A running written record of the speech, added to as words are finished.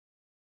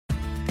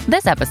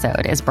This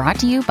episode is brought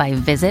to you by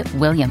Visit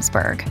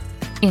Williamsburg.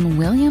 In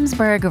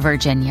Williamsburg,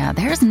 Virginia,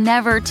 there's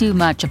never too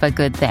much of a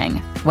good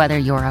thing. Whether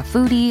you're a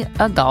foodie,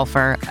 a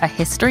golfer, a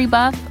history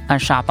buff, a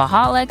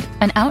shopaholic,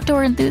 an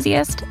outdoor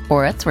enthusiast,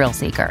 or a thrill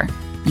seeker,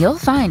 you'll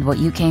find what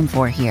you came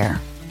for here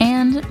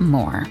and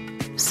more.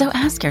 So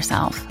ask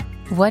yourself,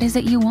 what is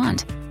it you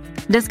want?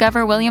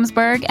 Discover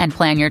Williamsburg and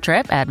plan your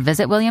trip at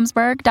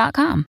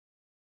visitwilliamsburg.com.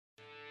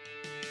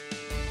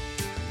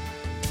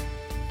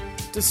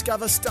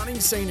 Discover stunning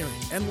scenery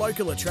and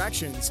local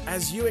attractions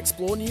as you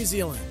explore New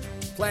Zealand.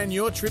 Plan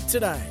your trip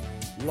today.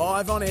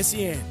 Live on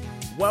SEN.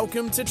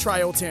 Welcome to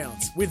Trail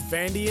Towns with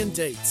Vandy and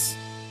Dietz.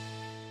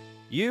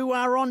 You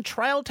are on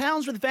Trail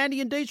Towns with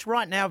Vandy and Dietz.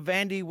 Right now,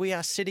 Vandy, we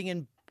are sitting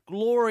in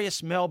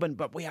glorious Melbourne,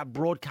 but we are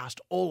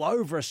broadcast all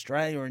over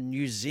Australia and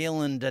New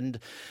Zealand. And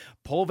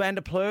Paul van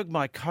der Ploeg,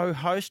 my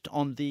co-host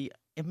on the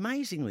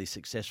amazingly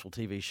successful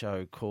TV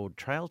show called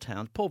Trail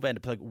Towns. Paul van der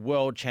Ploeg,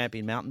 world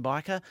champion mountain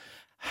biker.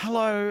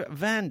 Hello,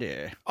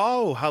 Vandy.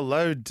 Oh,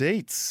 hello,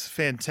 Dietz.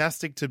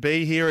 Fantastic to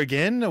be here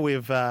again.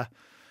 We've had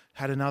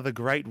another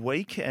great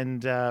week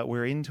and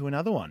we're into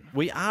another one.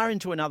 We are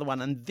into another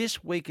one, and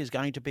this week is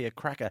going to be a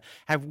cracker.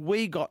 Have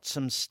we got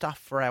some stuff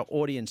for our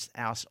audience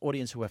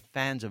who are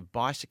fans of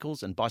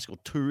bicycles and bicycle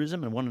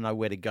tourism and want to know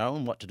where to go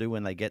and what to do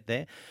when they get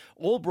there?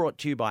 All brought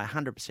to you by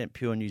 100%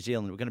 Pure New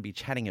Zealand. We're going to be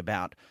chatting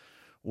about,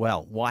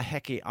 well,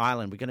 Waiheke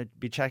Island. We're going to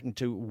be chatting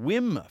to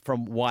Wim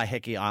from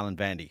Waiheke Island,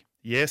 Vandy.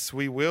 Yes,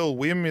 we will.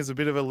 Wim is a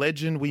bit of a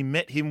legend. We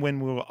met him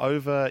when we were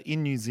over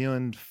in New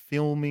Zealand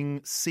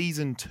filming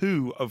season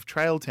 2 of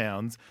Trail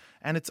Towns,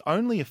 and it's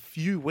only a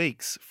few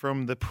weeks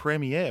from the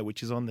premiere,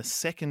 which is on the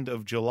 2nd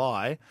of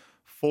July,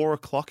 4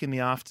 o'clock in the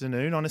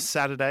afternoon on a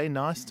Saturday.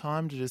 Nice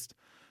time to just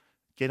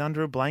get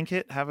under a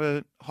blanket, have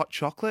a hot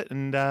chocolate,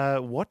 and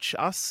watch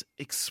us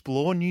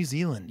explore New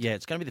Zealand. Yeah,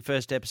 it's going to be the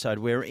first episode.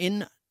 We're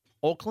in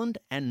Auckland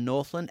and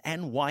Northland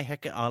and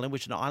Waiheke Island,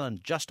 which is an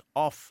island just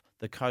off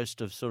the coast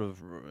of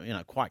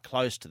quite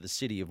close to the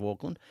city of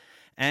Auckland.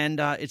 And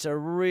it's a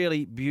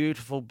really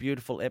beautiful,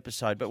 beautiful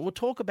episode. But we'll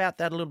talk about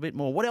that a little bit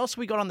more. What else have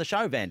we got on the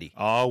show, Vandy?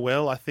 Oh,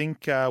 well, I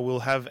think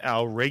we'll have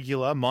our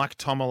regular Mike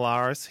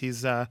Tomalaris.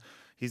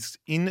 He's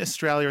in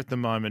Australia at the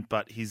moment,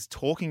 but he's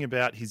talking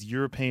about his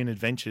European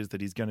adventures that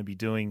he's going to be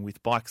doing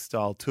with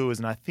bike-style tours.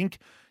 And I think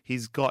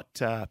he's got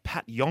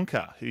Pat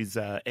Yonker, who's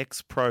an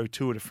ex-pro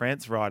Tour de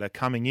France rider,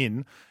 coming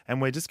in.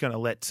 And we're just going to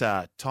let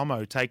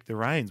Tomo take the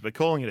reins. We're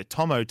calling it a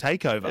Tomo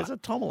takeover. There's a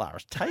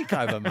Tomalaris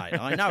takeover, mate.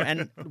 I know.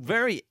 And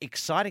very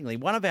excitingly,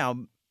 one of our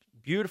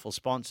beautiful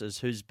sponsors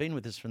who's been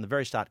with us from the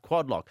very start,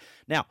 Quadlock.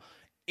 Now,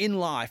 in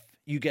life,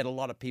 you get a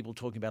lot of people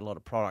talking about a lot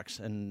of products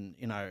and,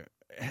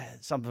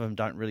 some of them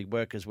don't really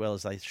work as well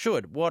as they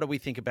should. What do we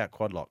think about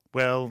Quadlock?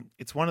 Well,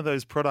 it's one of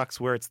those products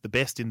where it's the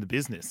best in the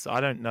business. I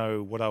don't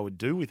know what I would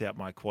do without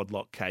my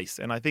Quadlock case.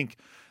 And I think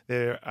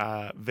they're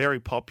a very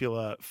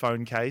popular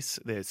phone case.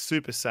 They're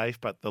super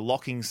safe, but the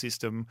locking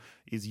system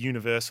is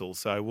universal.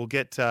 So we'll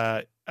get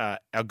our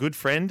good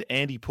friend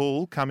Andy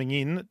Poole coming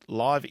in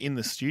live in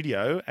the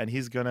studio, and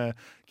he's going to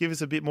give us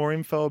a bit more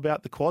info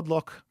about the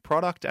Quadlock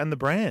product and the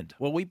brand.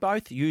 Well, we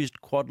both used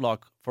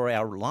Quadlock for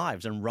our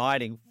lives and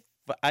riding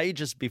for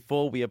ages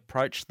before we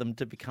approached them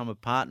to become a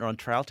partner on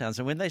Trail Towns.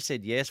 And when they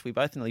said yes, we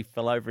both nearly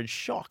fell over in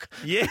shock.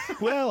 Yeah,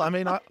 well, I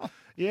mean,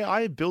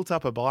 I built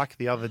up a bike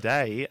the other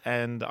day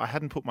and I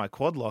hadn't put my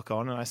Quadlock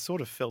on and I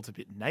sort of felt a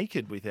bit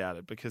naked without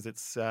it because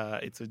it's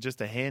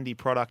just a handy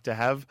product to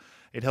have.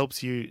 It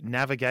helps you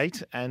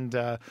navigate, and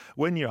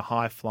when you're a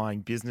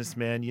high-flying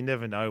businessman, you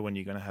never know when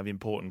you're going to have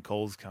important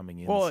calls coming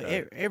in. Well,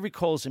 every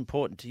call is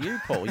important to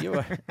you, Paul. You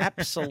are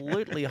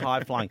absolutely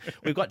high-flying.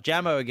 We've got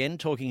Jamo again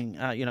talking,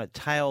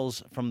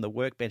 tales from the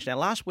workbench. Now,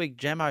 last week,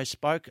 Jamo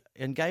spoke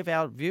and gave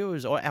our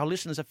viewers or our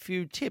listeners a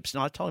few tips,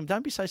 and I told him,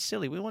 don't be so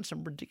silly. We want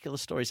some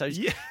ridiculous stories. So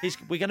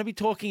we're going to be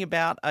talking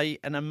about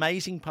an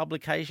amazing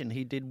publication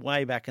he did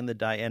way back in the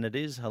day, and it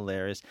is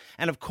hilarious.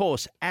 And, of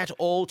course, at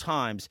all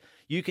times,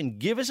 you can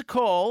give us a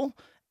call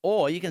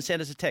or you can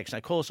send us a text. Now,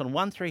 call us on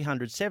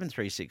 1300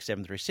 736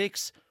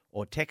 736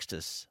 or text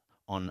us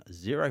on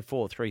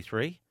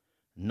 0433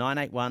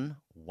 981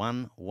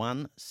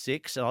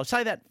 116. And I'll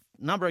say that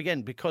number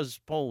again because,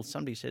 Paul,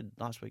 somebody said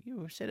last week,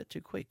 you said it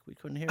too quick. We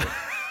couldn't hear it.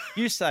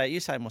 You say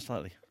it more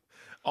slowly.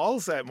 I'll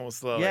say it more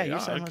slowly. Yeah, you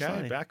say it more slowly.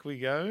 Okay, back we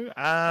go.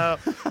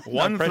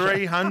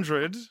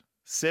 1300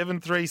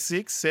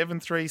 736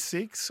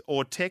 736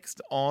 or text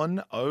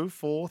on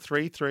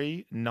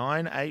 0433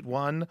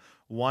 981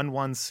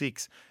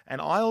 116.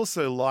 And I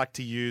also like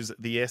to use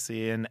the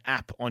SEN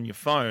app on your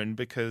phone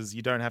because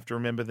you don't have to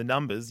remember the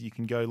numbers. You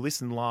can go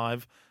listen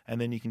live and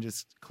then you can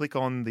just click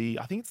on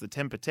I think it's the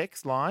Temper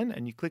text line,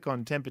 and you click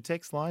on Temper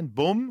text line,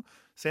 boom,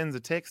 sends a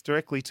text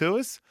directly to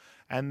us.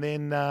 And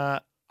then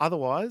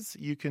otherwise,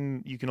 you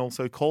can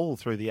also call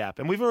through the app.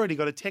 And we've already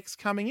got a text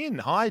coming in.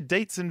 Hi,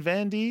 Dietz and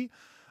Vandy.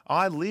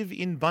 I live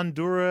in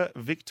Bundoora,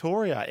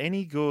 Victoria.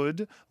 Any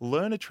good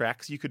learner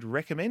tracks you could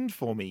recommend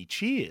for me?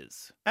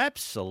 Cheers.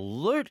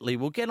 Absolutely.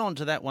 We'll get on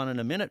to that one in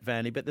a minute,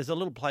 Vandy, but there's a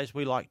little place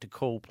we like to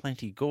call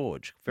Plenty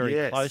Gorge,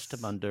 very close to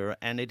Bundoora,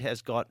 and it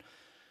has got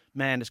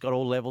man, it's got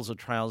all levels of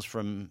trails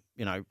from,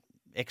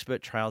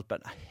 expert trails,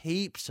 but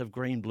heaps of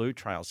green-blue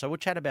trails. So we'll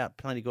chat about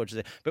Plenty Gorges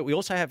there. But we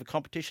also have a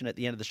competition at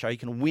the end of the show. You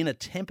can win a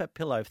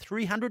Tempur-Pillow,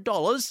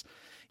 $300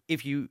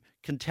 if you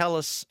can tell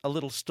us a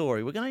little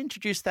story. We're going to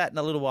introduce that in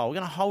a little while. We're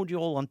going to hold you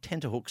all on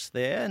tenterhooks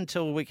there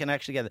until we can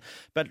actually get it.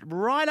 But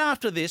right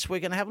after this, we're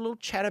going to have a little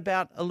chat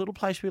about a little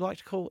place we like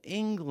to call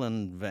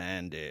England,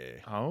 Vandy.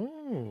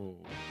 Oh.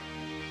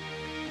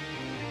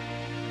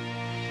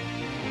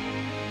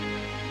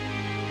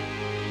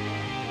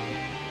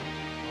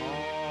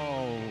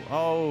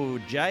 Oh,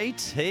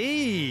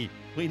 JT.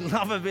 We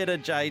love a bit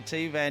of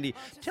JT, Vandy.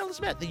 Tell us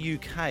about the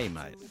UK,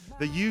 mate.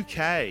 The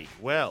UK.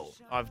 Well,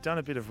 I've done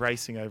a bit of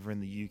racing over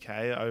in the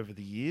UK over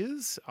the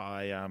years.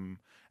 I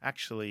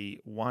actually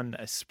won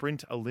a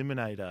Sprint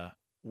Eliminator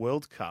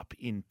World Cup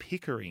in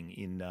Pickering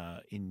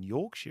in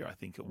Yorkshire, I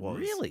think it was.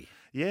 Really?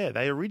 Yeah,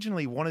 they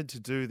originally wanted to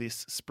do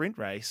this sprint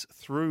race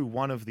through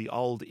one of the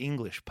old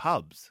English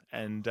pubs,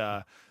 and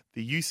the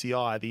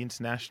UCI, the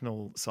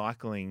International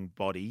Cycling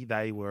Body,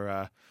 they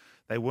weren't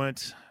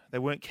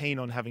keen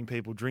on having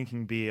people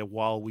drinking beer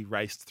while we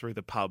raced through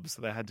the pub,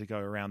 so they had to go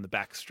around the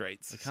back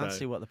streets. I can't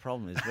see what the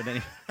problem is, but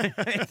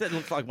anyway, that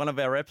looks like one of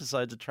our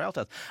episodes of Trail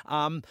Tales.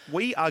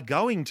 We are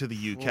going to the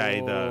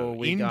UK,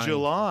 though, in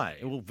July.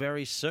 Well,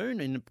 very soon,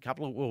 in a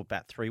couple of,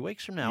 about 3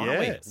 weeks from now, aren't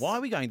we? Yes. Why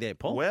are we going there,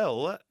 Paul?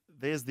 Well,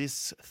 there's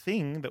this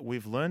thing that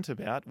we've learnt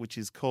about, which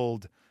is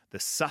called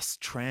the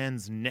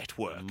Trans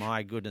Network.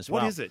 My goodness.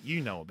 What is it?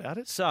 You know about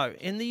it. So,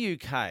 in the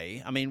UK,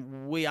 I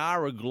mean, we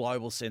are a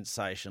global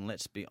sensation,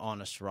 let's be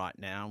honest right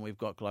now, and we've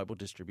got global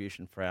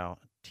distribution for our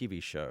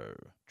TV show,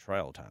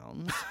 Trail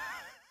Towns.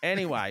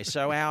 Anyway,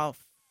 so our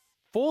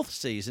fourth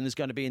season is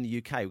going to be in the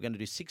UK. We're going to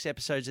do 6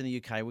 episodes in the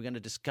UK. We're going to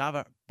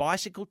discover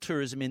bicycle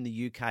tourism in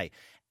the UK.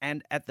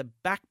 And at the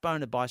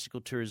backbone of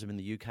bicycle tourism in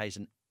the UK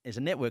is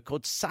a network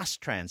called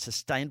Sustrans,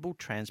 Sustainable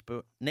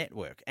Transport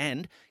Network.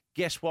 And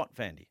guess what,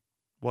 Vandy?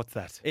 What's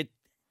that?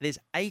 There's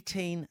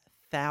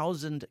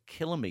 18,000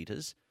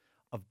 kilometres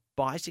of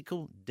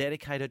bicycle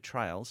dedicated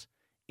trails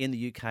in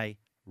the UK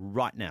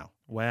right now.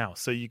 Wow.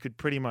 So you could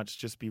pretty much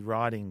just be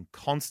riding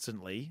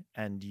constantly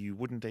and you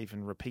wouldn't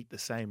even repeat the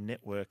same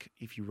network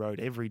if you rode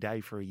every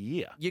day for a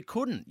year. You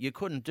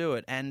couldn't do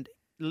it. And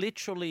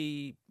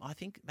literally, I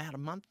think about a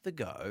month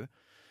ago,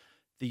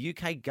 the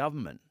UK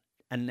government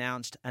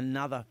announced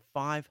another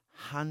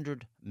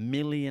 500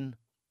 million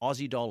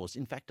Aussie dollars,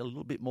 in fact, a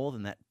little bit more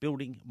than that,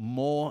 building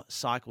more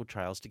cycle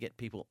trails to get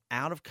people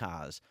out of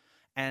cars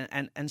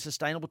and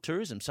sustainable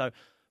tourism. So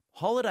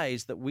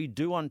holidays that we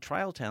do on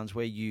Trail Towns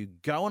where you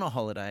go on a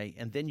holiday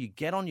and then you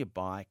get on your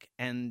bike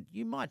and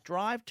you might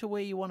drive to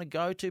where you want to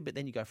go to, but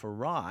then you go for a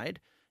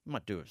ride. You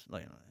might do it,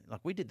 like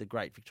we did the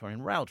Great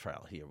Victorian Rail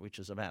Trail here, which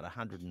is about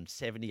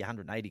 170,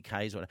 180 Ks.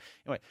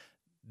 Anyway,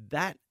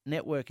 that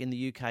network in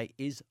the UK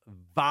is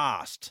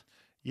vast.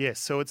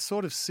 Yes, so it's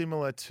sort of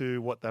similar to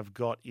what they've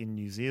got in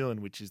New Zealand,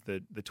 which is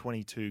the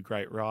 22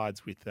 great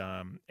rides with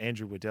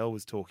Andrew Waddell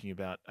was talking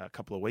about a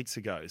couple of weeks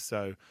ago.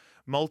 So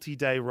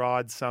multi-day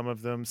rides, some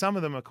of them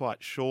are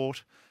quite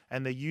short,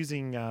 and they're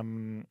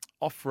using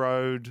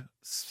off-road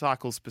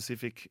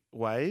cycle-specific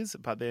ways,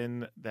 but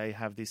then they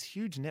have this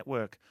huge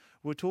network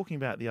we were talking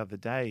about the other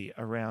day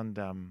around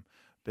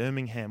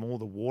Birmingham, all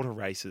the water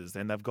races,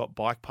 and they've got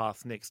bike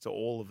paths next to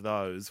all of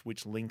those,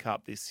 which link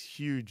up this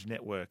huge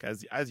network.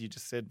 As you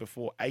just said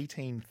before,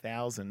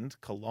 18,000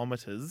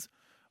 kilometres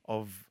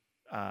of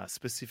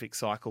specific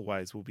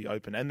cycleways will be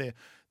open, and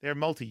they're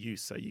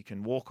multi-use, so you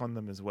can walk on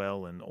them as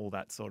well, and all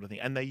that sort of thing.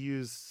 And they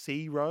use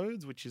C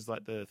roads, which is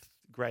like the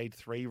grade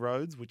 3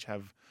 roads, which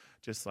have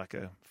just like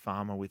a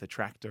farmer with a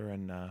tractor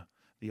and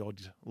the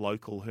odd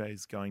local who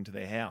is going to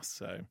their house.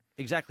 So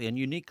exactly, and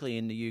uniquely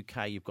in the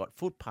UK, you've got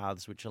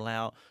footpaths which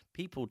allow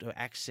people to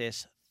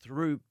access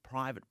through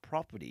private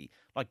property,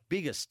 like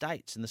big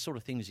estates and the sort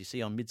of things you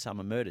see on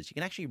Midsummer Murders. You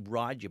can actually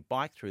ride your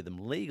bike through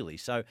them legally.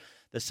 So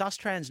the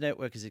Sustrans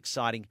network is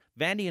exciting.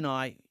 Vandy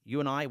and you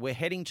and I, we're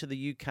heading to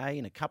the UK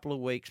in a couple of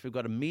weeks. We've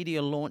got a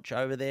media launch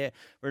over there.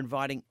 We're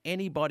inviting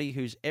anybody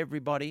who's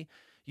everybody.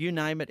 You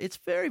name it. It's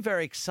very,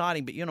 very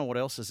exciting. But you know what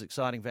else is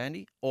exciting,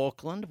 Vandy?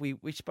 Auckland. We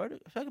spoke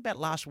about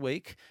last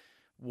week.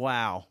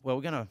 Wow. Well,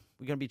 we're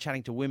gonna be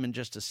chatting to women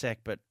just a sec,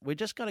 but we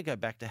just got to go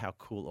back to how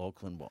cool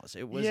Auckland was.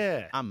 It was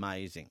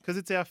amazing because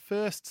it's our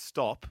first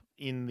stop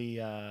in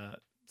the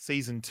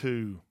season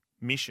 2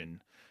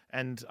 mission,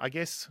 and I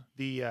guess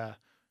the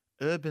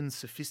urban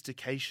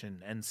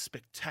sophistication and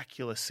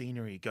spectacular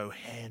scenery go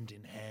hand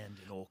in hand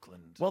in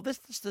Auckland. Well,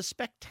 this is the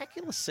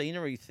spectacular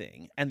scenery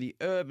thing and the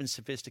urban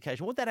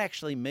sophistication. What that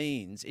actually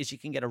means is you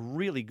can get a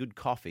really good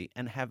coffee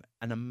and have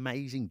an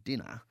amazing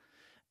dinner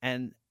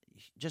and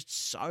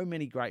just so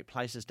many great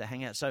places to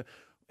hang out. So,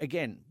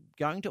 again,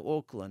 going to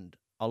Auckland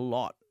a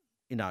lot,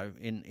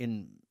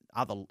 in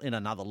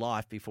another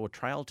life before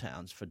Trail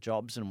Towns for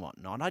jobs and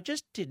whatnot, I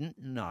just didn't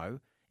know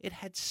it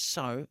had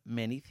so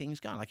many things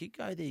going. Like you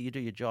go there, you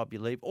do your job, you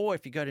leave. Or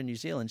if you go to New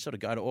Zealand, sort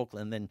of go to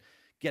Auckland, then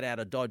get out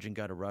of Dodge and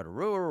go to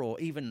Rotorua, or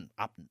even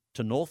up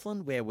to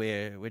Northland, where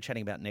we're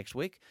chatting about next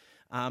week.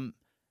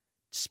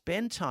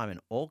 spend time in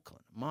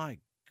Auckland. My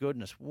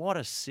goodness, what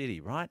a city,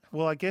 right?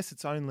 Well, I guess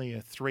it's only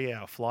a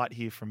 3-hour flight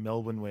here from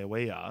Melbourne where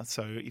we are.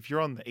 So if you're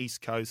on the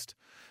East Coast,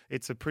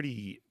 it's a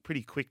pretty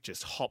quick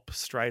just hop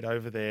straight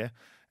over there.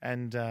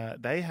 And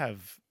they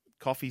have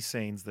coffee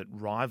scenes that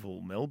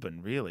rival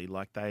Melbourne, really.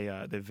 Like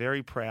they're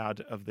very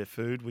proud of their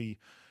food.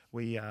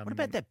 What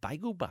about that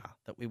bagel bar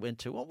that we went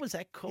to? What was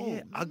that called?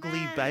 Yeah, Ugly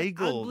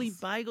Bagels. Ugly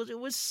Bagels. It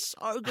was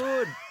so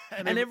good.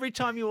 and every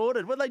time you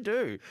ordered, what did they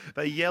do?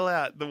 They yell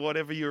out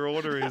whatever your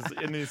order is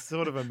in this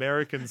sort of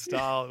American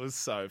style. It was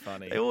so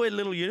funny. They all wear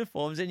little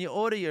uniforms, and you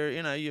order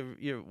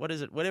your what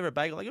is it, whatever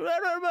bagel. Like,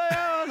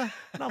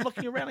 and I'm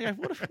looking around and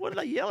go, what do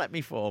they yell at me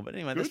for? But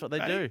anyway, that's what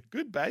they do.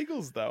 Good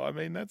bagels, though. I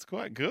mean, that's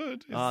quite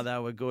good. Oh, they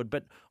were good.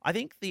 But I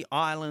think the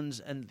islands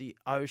and the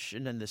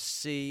ocean and the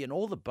sea and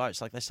all the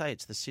boats, like they say,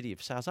 it's the city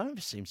of sails. I've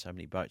never seen so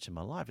many boats in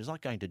my life. It's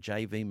like going to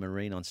JV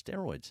Marine on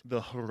steroids. The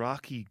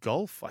Hauraki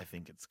Gulf, I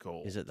think it's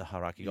called. Is it the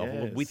Hauraki Gulf?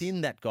 Yes. Well,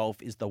 within that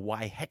Gulf is the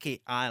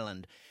Waiheke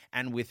Island,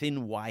 and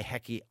within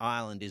Waiheke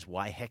Island is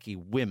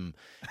Waiheke Wim.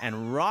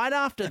 And right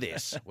after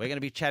this, we're going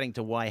to be chatting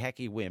to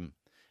Waiheke Wim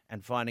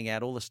and finding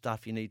out all the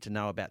stuff you need to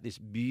know about this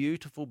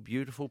beautiful,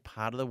 beautiful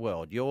part of the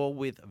world. You're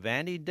with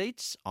Vandy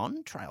Dietz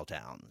on Trail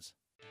Towns.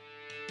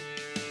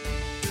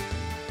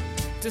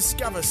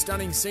 Discover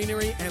stunning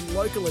scenery and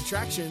local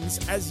attractions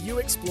as you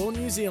explore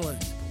New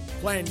Zealand.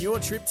 Plan your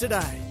trip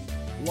today.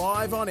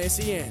 Live on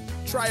SEN,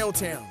 Trail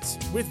Towns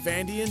with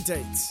Vandy and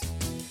Dietz.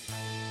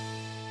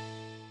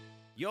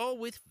 You're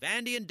with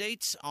Vandy and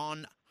Dietz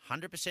on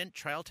 100%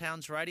 Trail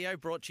Towns Radio,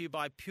 brought to you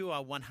by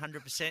Pure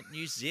 100%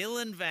 New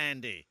Zealand,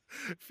 Vandy.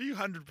 A few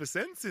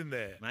 100% in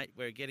there. Mate,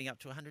 we're getting up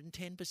to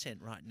 110%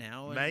 right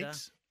now.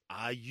 Mate,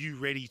 are you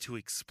ready to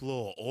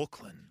explore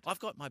Auckland? I've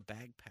got my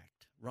bag packed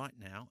right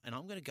now, and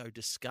I'm going to go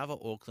discover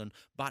Auckland,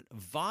 but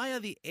via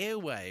the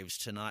airwaves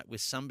tonight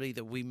with somebody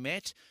that we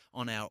met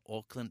on our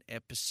Auckland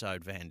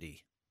episode, Vandy.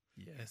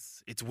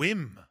 Yes, it's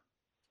Wim.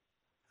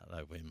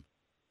 Hello, Wim.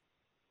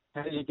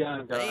 How you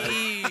going, guys?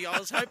 Hey, I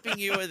was hoping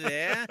you were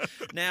there.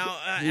 Now,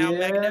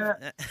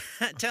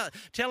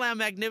 tell our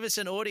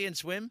magnificent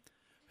audience, Wim,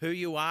 who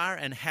you are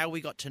and how we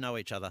got to know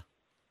each other.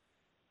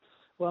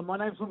 Well, my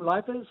name's Wim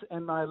Leipers,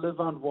 and I live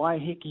on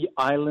Waiheke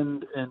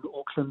Island in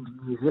Auckland,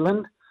 New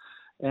Zealand.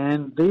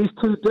 And these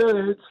two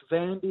dudes,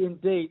 Vandy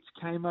and Dietz,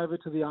 came over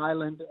to the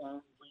island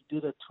and we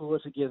did a tour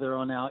together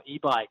on our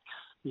e-bikes.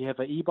 We have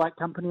an e-bike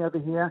company over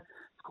here.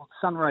 It's called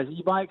Sunrise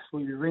E-Bikes,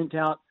 where we rent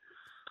out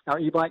our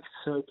e-bikes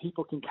so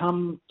people can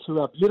come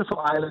to a beautiful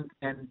island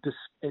and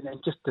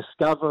just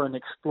discover and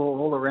explore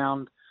all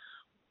around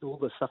all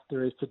the stuff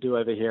there is to do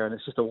over here. And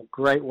it's just a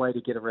great way to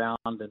get around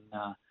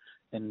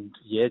and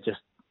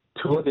just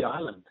tour the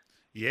island.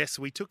 Yes,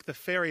 we took the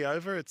ferry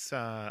over. It's,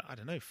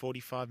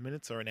 45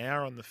 minutes or an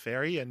hour on the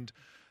ferry. And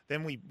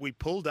then we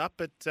pulled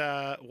up at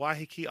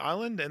Waiheke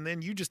Island, and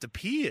then you just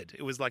appeared.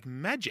 It was like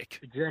magic.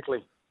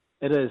 Exactly.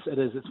 It is.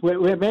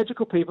 We're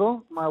magical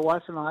people, my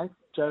wife and I,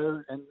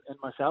 Joe and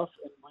myself.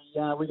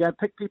 And we go and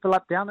pick people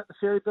up down at the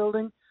ferry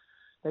building.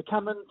 They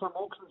come in from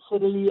Auckland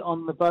City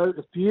on the boat.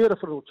 It's a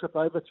beautiful little trip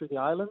over through the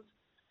island.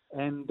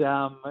 And,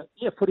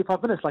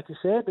 45 minutes, like you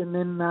said. And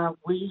then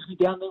we're usually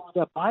down there with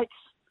our bikes.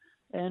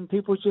 And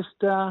people just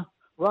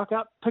rock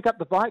up, pick up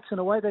the bikes, and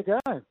away they go.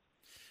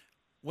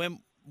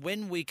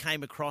 When we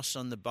came across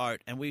on the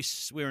boat, and we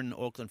were in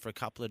Auckland for a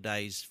couple of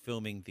days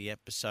filming the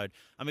episode,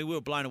 I mean, we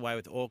were blown away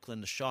with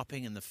Auckland, the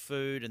shopping and the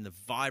food and the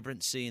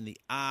vibrancy and the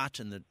art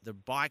and the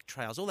bike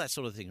trails, all that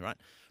sort of thing, right?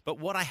 But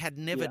what I had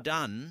never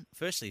done,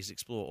 firstly, is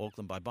explore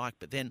Auckland by bike,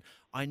 but then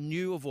I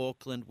knew of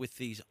Auckland with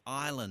these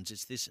islands.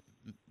 It's this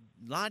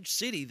large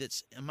city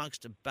that's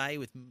amongst a bay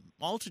with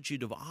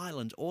multitude of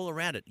islands all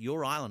around it,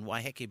 your island,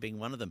 Waiheke, being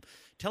one of them.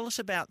 Tell us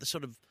about the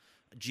sort of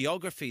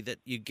geography that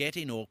you get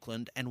in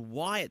Auckland and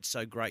why it's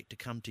so great to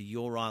come to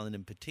your island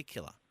in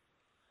particular.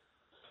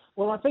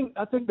 Well, I think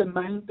the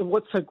main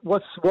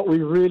what we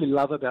really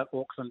love about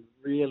Auckland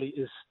really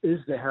is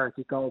the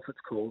Hauraki Gulf, it's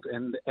called,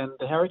 and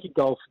the Hauraki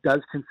Gulf does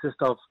consist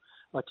of,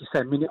 like you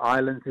say, many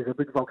islands. There's a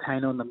big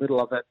volcano in the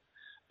middle of it,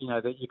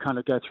 that you kind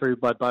of go through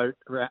by boat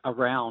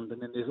around,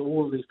 and then there's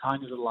all these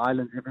tiny little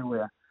islands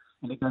everywhere,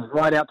 and it goes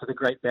right out to the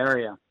Great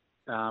Barrier,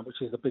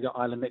 which is the bigger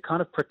island that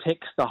kind of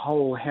protects the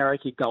whole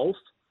Hauraki Gulf,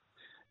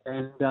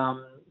 and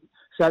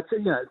so it's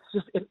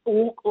just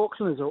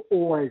Aucklanders are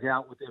always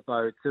out with their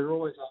boats. They're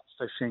always out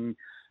fishing.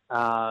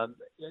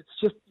 It's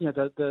just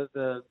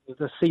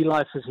the sea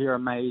life is here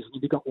amazing.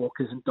 You've got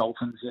orcas and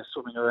dolphins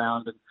swimming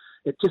around, and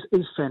it just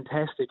is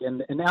fantastic.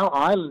 And our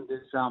island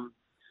is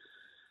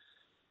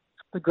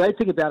the great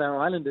thing about our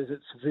island is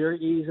it's very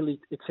easily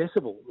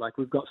accessible. Like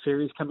we've got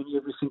ferries coming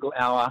every single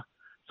hour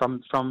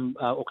from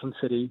Auckland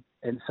City,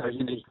 and so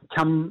you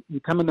come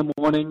in the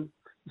morning.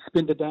 You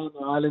spend a day on the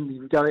island, you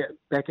can go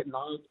back at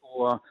night,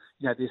 or,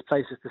 there's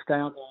places to stay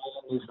on the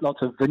island. There's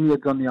lots of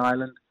vineyards on the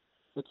island.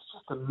 It's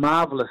just a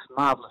marvellous,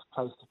 marvellous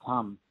place to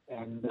come.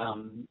 And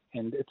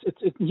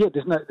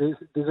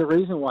there's a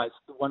reason why it's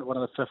one of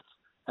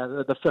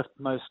the fifth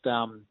most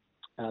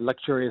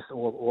luxurious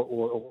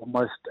or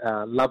most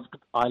loved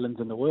islands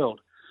in the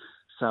world.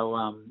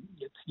 So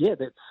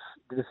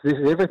this is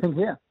everything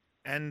here.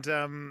 And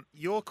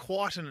you're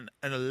quite an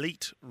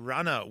elite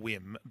runner,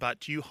 Wim,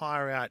 but you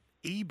hire out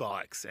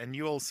e-bikes and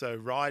you also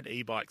ride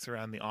e-bikes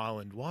around the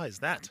island. Why is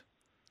that?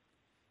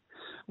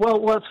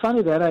 Well, it's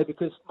funny that,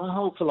 because my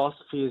whole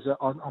philosophy is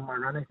on my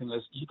running thing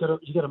is you got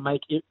to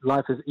make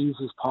life as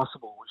easy as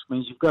possible, which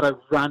means you've got to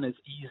run as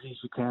easy as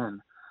you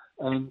can,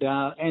 and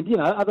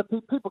other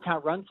people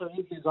can't run so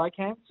easy as I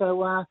can,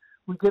 so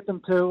we get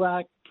them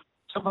to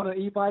jump on an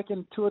e-bike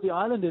and tour the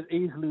island as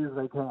easily as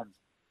they can.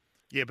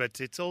 Yeah,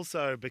 but it's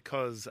also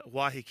because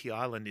Waiheke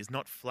Island is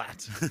not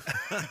flat.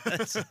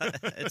 It's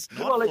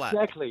not flat.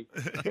 Exactly.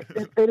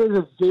 It is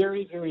a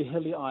very, very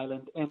hilly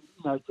island, and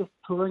just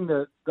touring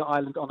the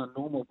island on a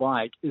normal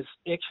bike is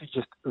actually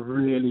just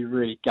really,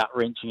 really gut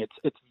wrenching.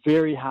 It's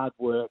very hard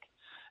work,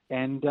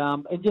 and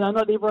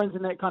not everyone's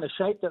in that kind of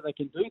shape that they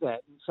can do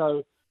that. And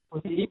so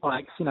with the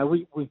e-bikes, our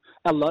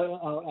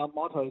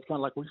motto is kind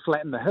of like we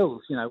flatten the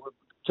hills. We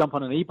jump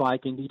on an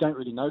e-bike and you don't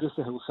really notice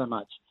the hills so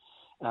much.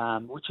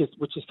 Which is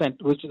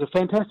a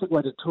fantastic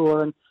way to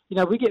tour, and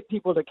we get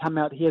people that come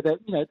out here that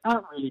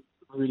aren't really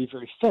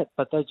very fit,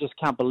 but they just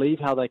can't believe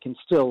how they can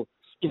still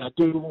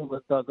do all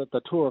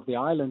the tour of the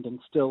island and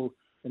still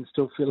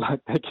feel like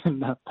they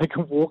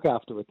can walk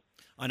afterwards.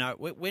 I know.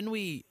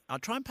 I'll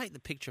try and paint the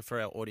picture for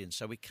our audience.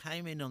 So we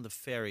came in on the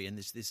ferry, and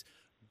there's this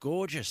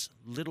gorgeous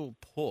little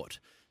port,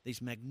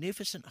 these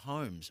magnificent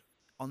homes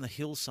on the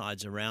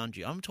hillsides around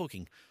you. I'm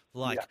talking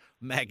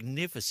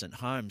magnificent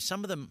homes.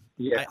 Some of them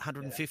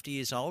 150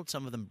 years old,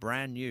 some of them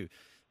brand new.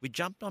 We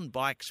jumped on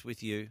bikes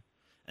with you,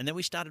 and then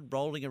we started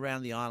rolling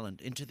around the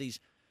island into these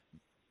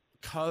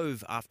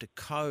cove after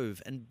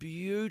cove and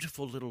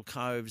beautiful little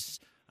coves,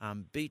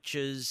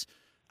 beaches.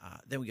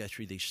 Then we go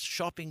through these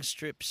shopping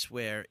strips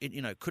where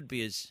it could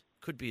be as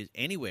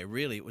anywhere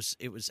really.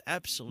 It was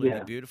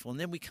absolutely beautiful. And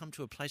then we come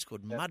to a place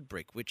called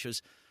Mudbrick, which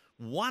was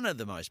one of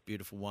the most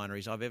beautiful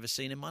wineries I've ever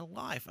seen in my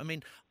life. I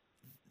mean,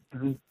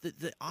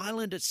 the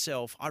island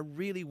itself, I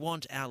really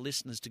want our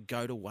listeners to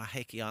go to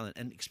Waiheke Island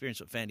and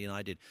experience what Vandy and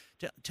I did.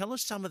 Tell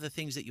us some of the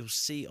things that you'll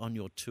see on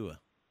your tour.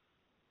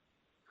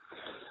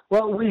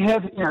 Well, we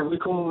have, we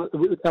call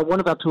one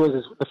of our tours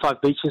is the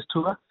Five Beaches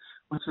tour,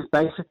 which is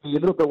basically a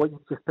little bit what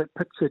you just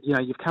pictured.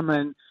 You've come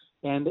in,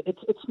 and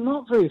it's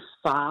not very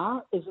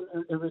far.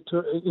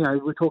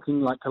 We're talking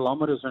like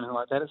kilometres or anything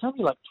like that. It's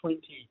only like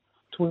 20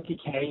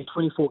 Ks,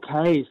 24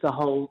 Ks.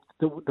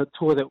 The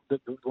tour the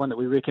one that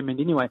we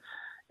recommend anyway.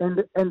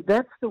 And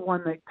that's the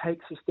one that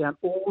takes us down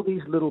all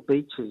these little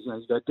beaches.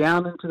 You go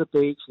down into the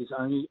beach. There's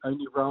only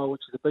Roa,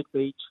 which is a big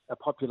beach, a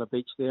popular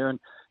beach there, and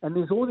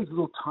there's all these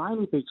little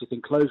tiny beaches,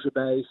 Enclosure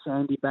Bay,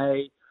 Sandy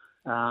Bay,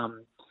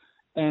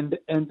 and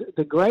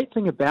the great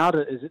thing about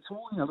it is it's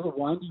all little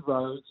windy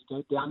roads. You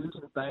go down into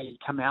the bay, you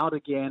come out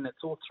again.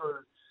 It's all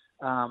through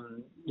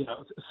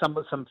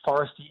some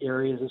foresty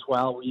areas as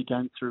well, where you're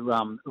going through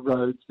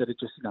roads that are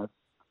just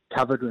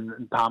covered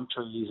in palm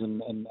trees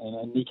and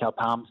nikau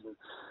palms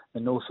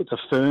and all sorts of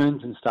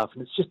ferns and stuff,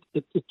 and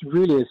it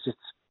really is just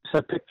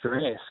so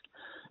picturesque.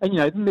 And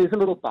there's a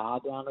little bar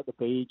down at the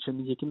beach,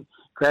 and you can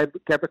grab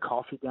a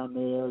coffee down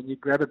there, and you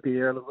grab a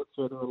beer a little bit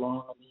further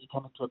along, and then you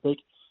come into a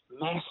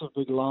massive,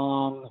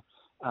 long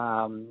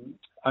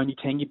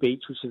Onitengi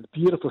Beach, which is a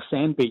beautiful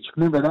sand beach.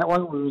 Remember that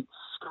one? We were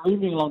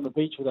screaming along the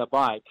beach with our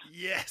bikes.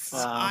 Yes.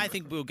 I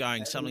think we were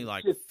going something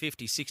like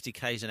 50, 60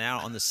 Ks an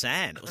hour on the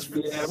sand.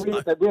 We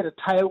had a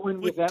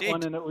tailwind with that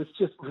one, and we were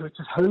just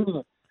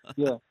hooning it.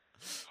 Yeah.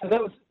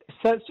 So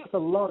it's just a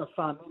lot of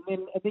fun.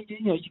 And then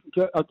you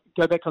can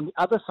go back on the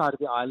other side of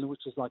the island,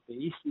 which is like the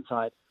eastern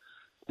side.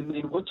 And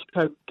then once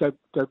you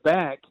go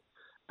back,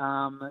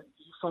 you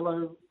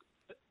follow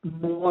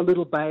more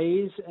little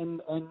bays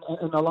and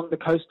along the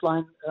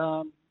coastline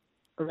around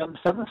the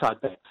southern side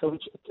back. So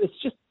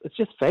it's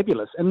just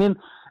fabulous. And then,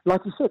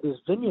 like you said, there's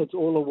vineyards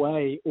all the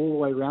way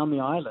around the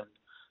island.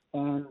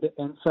 And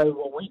so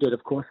what we did,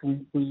 of course,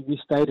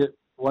 we stayed at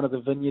one of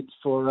the vineyards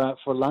for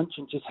lunch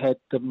and just had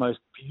the most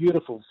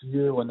beautiful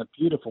view and a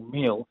beautiful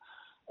meal.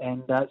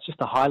 And it's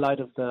just a highlight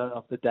of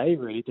the day,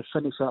 really, to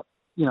finish up,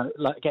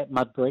 like at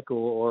Mudbrick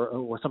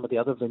or some of the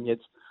other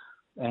vineyards.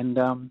 And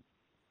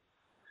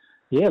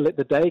let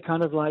the day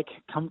kind of like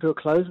come to a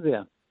close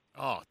there.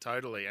 Oh,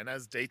 totally. And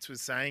as Dietz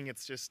was saying,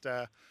 it's just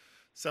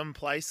some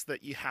place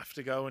that you have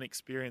to go and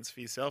experience for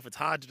yourself. It's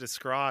hard to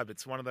describe.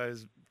 It's one of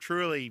those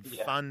truly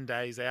fun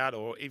days out,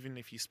 or even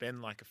if you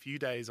spend like a few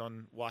days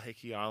on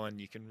Waiheke Island,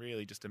 you can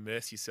really just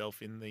immerse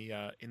yourself in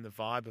the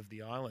vibe of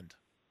the island.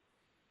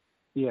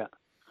 Yeah.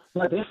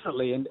 No,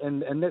 definitely.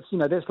 And that's,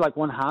 that's like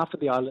one half of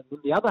the island.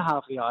 The other half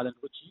of the island,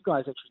 which you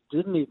guys actually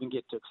didn't even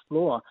get to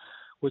explore,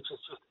 which is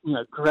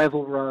just,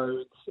 gravel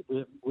roads.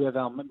 We have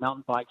our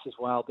mountain bikes as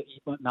well, the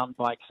mountain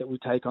bikes that we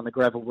take on the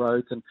gravel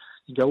roads, and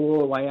you go all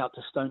the way out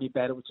to Stony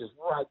Batter, which is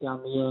right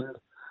down the end,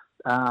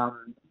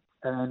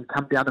 and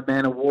come down to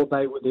Man of War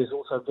Bay, where there's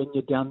also a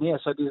vineyard down there.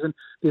 So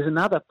there's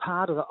another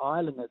part of the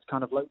island that's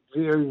kind of like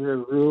very, very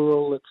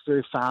rural. It's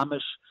very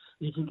farmish.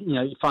 You can,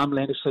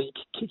 farmlandish, so you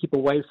keep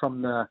away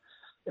from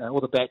all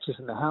the batches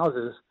and the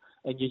houses.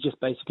 and you're just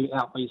basically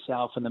out by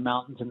yourself in the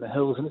mountains and the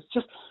hills. And it's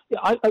just,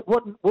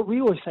 what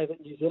we always say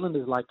that New Zealand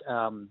is like,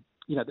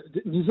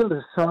 New Zealand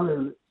is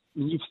so,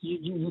 you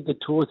did the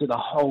tours of the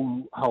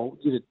whole,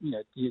 your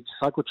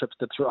cycle trips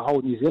through a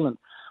whole New Zealand.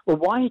 Well,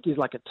 Waiheke is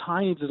like a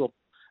tiny little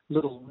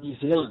New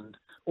Zealand,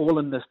 all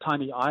in this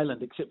tiny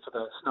island, except for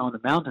the snow and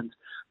the mountains.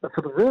 But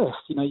for the rest,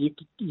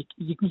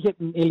 you can get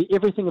nearly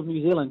everything of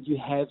New Zealand you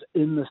have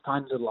in this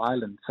tiny little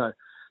island. So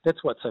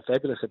that's what's so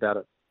fabulous about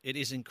it. It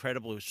is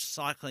incredible.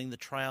 Cycling the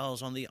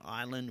trails on the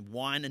island,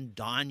 wine and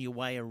dine your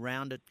way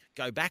around it.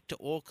 Go back to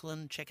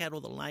Auckland, check out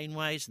all the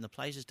laneways and the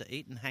places to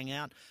eat and hang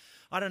out.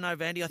 I don't know,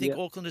 Vandy. I think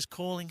Auckland is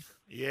calling.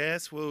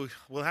 Yes, we'll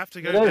have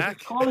to go back.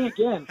 It's calling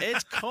again.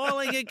 It's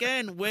calling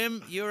again.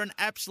 Wim, you're an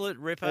absolute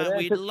ripper.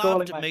 We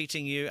loved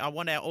meeting you. I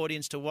want our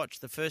audience to watch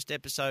the first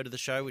episode of the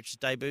show, which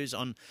debuts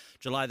on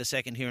July the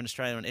 2nd here in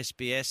Australia on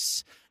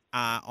SBS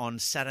on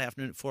Saturday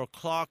afternoon at 4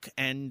 o'clock.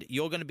 And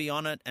you're going to be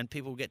on it, and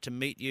people will get to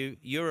meet you.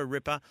 You're a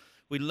ripper.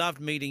 We loved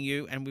meeting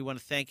you, and we want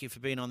to thank you for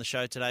being on the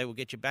show today. We'll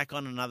get you back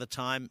on another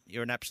time.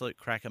 You're an absolute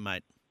cracker,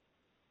 mate.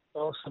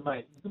 Awesome,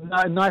 mate.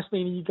 Nice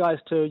meeting you guys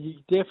too. You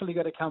definitely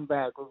got to come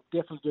back. We'll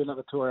definitely do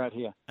another tour out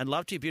here. And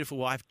love to your beautiful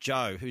wife,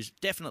 Jo, who's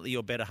definitely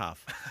your better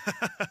half.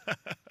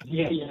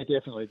 Yeah,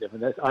 definitely.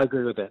 I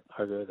agree with that.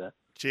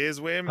 Cheers,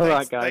 Wim. All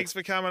right, guys. Thanks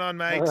for coming on,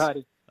 mate. All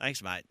righty.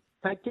 Thanks, mate.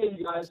 Take care,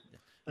 you guys.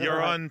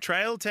 You're on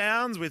Trail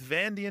Towns with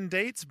Vandy and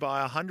Dietz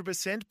by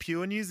 100%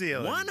 Pure New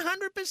Zealand.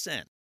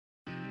 100%.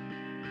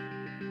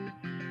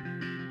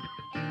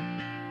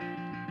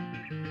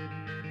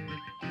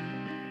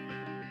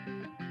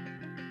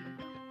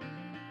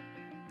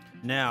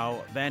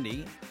 Now,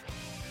 Vandy,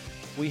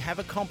 we have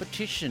a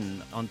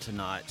competition on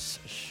tonight's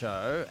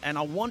show, and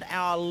I want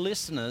our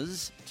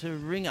listeners to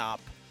ring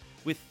up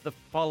with the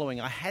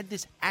following. I had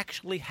this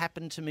actually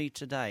happen to me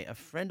today. A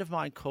friend of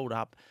mine called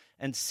up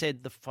and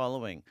said the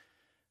following.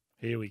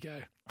 Here we go.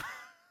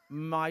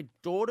 My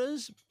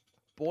daughter's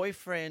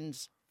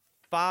boyfriend's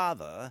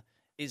father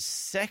is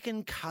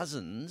second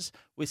cousins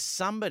with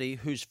somebody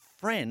whose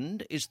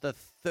friend is the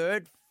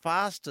third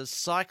fastest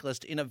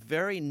cyclist in a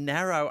very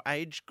narrow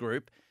age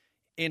group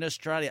in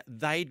Australia.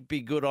 They'd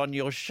be good on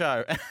your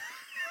show.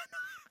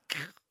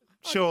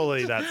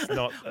 Surely that's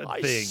not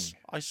a thing.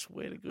 I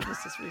swear to goodness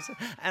that's what he said.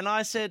 And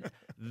I said,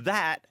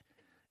 that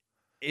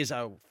is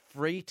a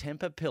free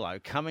temper pillow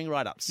coming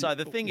right up. So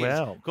the thing is,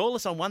 call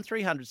us on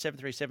 1300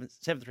 737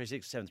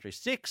 736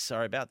 736.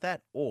 Sorry about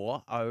that.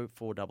 Or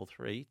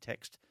 0433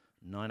 text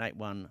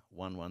 981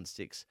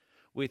 116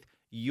 with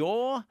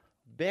your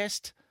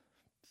best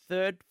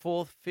third,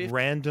 fourth, fifth.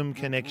 Random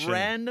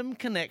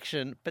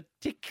connection,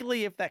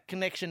 particularly if that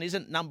connection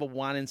isn't number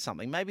one in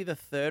something, maybe the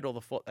third or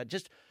the fourth.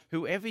 Just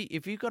whoever,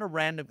 if you've got a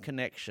random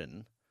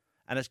connection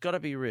and it's got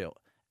to be real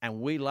and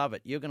we love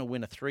it, you're going to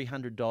win a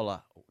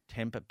 $300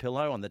 temper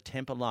pillow on the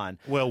temper line.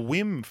 Well,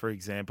 Wim, for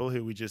example,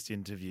 who we just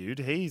interviewed,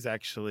 he's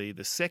actually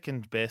the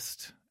second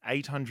fastest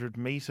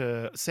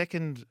 800-meter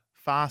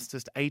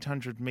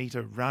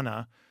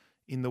runner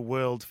in the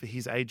world for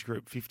his age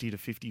group, 50 to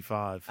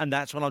 55. And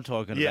that's what I'm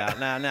talking about.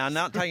 Now, I'm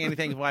not taking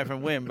anything away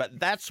from Wim,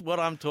 but that's what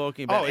I'm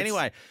talking about.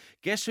 Anyway,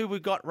 guess who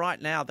we've got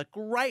right now? The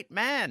great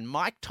man,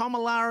 Mike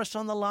Tomalaris,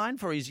 on the line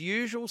for his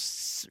usual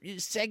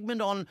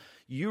segment on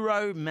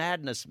Euro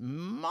Madness.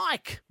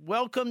 Mike,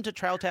 welcome to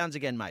Trail Towns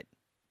again, mate.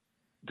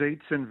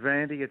 Dietz and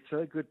Vandy, it's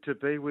so good to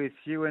be with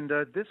you. And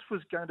this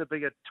was going to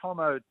be a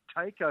Tomo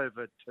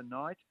takeover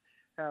tonight.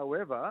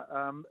 However,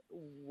 I'm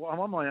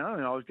on my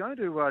own. I was going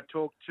to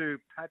talk to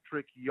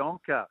Patrick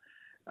Yonker.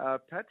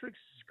 Patrick's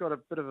got a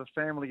bit of a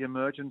family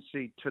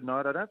emergency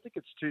tonight. I don't think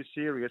it's too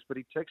serious, but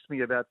he texted me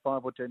about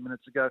 5 or 10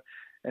 minutes ago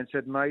and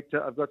said, mate,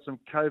 I've got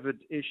some COVID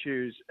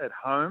issues at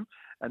home.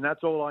 And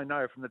that's all I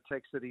know from the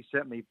text that he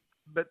sent me.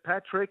 But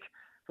Patrick,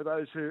 for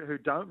those who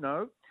don't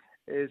know,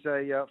 is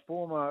a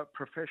former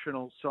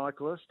professional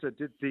cyclist,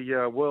 did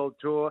the world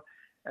tour.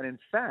 And in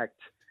fact,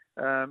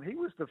 he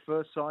was the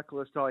first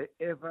cyclist I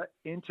ever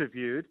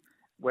interviewed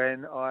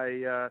when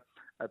I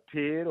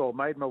appeared or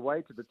made my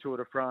way to the Tour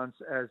de France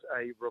as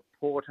a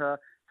reporter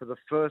for the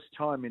first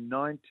time in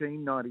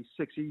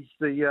 1996. He's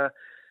the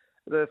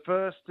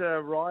first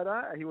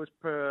rider. He was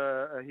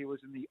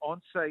in the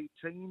Once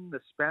team,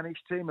 the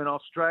Spanish team, an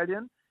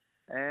Australian.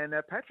 And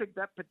Patrick,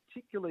 that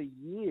particular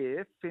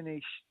year,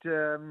 finished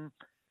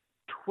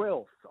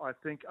 12th, I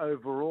think,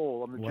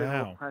 overall on the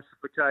general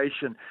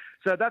classification.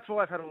 So that's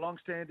why I've had a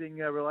long-standing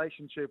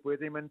relationship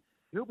with him, and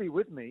he'll be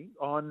with me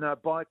on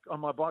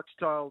my bike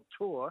style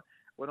tour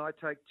when I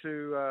take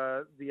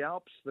to the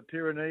Alps, the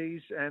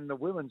Pyrenees, and the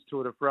Women's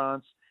Tour de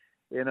France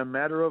in a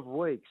matter of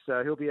weeks.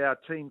 So he'll be our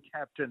team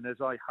captain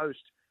as I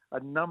host a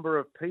number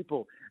of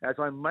people as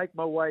I make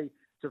my way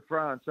to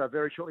France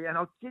very shortly. And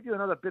I'll give you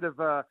another bit of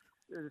a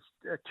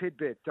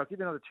tidbit.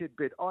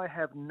 I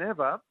have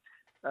never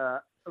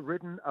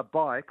ridden a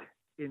bike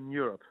in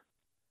Europe.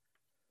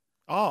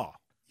 Oh,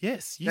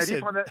 yes. Do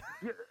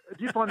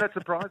you find that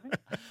surprising?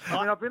 I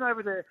mean, I've been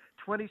over there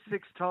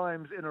 26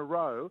 times in a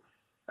row,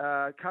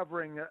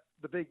 covering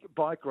the big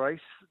bike race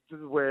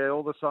where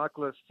all the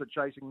cyclists are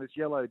chasing this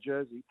yellow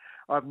jersey.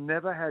 I've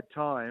never had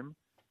time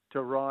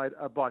to ride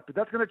a bike, but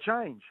that's going to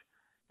change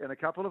in a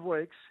couple of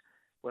weeks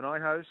when I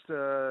host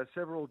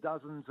several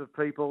dozens of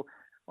people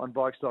on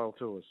bike style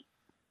tours.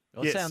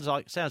 Well, Yes.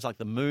 It sounds like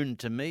the moon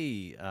to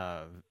me,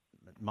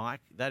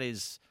 Mike. That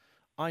is,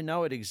 I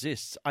know it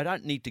exists. I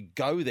don't need to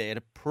go there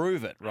to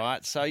prove it,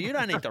 right? So you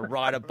don't need to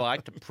ride a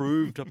bike to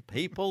prove to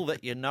people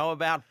that you know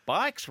about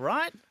bikes,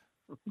 right?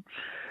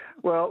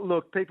 Well,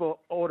 look,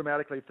 people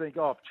automatically think,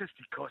 just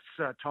because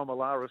Tom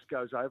Alaris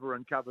goes over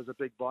and covers a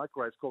big bike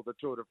race called the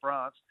Tour de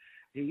France,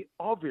 he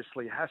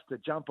obviously has to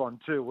jump on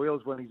two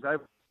wheels when he's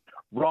over.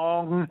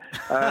 Wrong.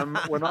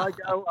 When I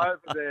go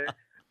over there,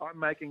 I'm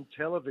making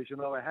television,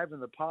 though I have in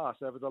the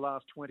past over the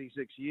last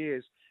 26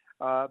 years.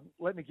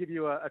 Let me give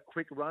you a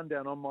quick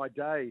rundown on my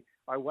day.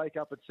 I wake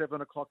up at 7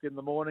 o'clock in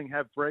the morning,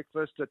 have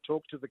breakfast,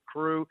 talk to the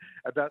crew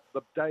about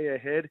the day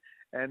ahead.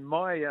 And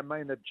my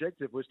main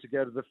objective was to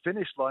go to the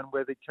finish line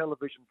where the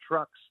television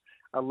trucks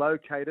are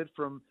located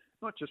from,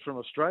 not just from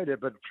Australia,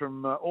 but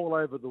from all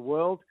over the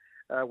world.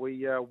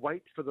 We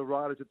wait for the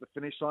riders at the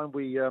finish line.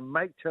 We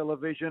make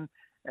television,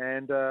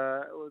 and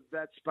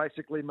that's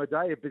basically my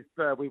day.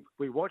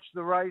 We watch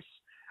the race.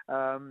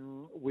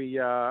 We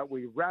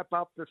wrap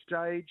up the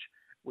stage.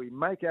 We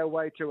make our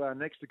way to our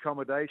next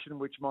accommodation,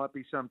 which might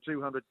be some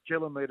 200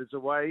 kilometres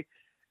away.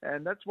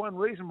 And that's one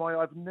reason why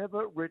I've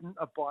never ridden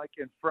a bike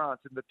in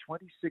France in the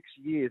 26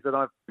 years that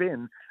I've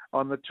been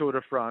on the Tour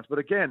de France. But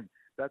again,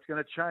 that's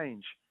going to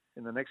change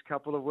in the next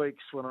couple of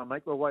weeks when I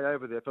make my way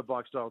over there for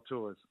bike style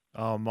tours.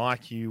 Oh,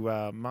 Mike, you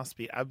must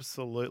be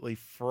absolutely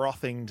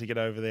frothing to get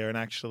over there and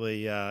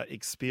actually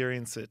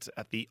experience it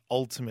at the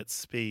ultimate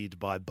speed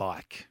by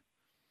bike.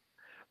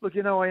 Look,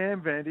 I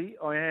am, Vandy.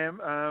 I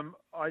am.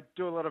 I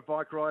do a lot of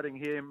bike riding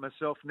here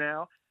myself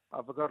now.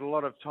 I've got a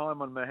lot of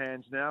time on my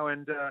hands now,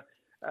 and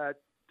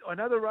I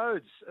know the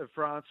roads of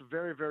France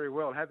very, very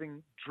well,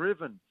 having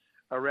driven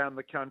around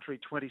the country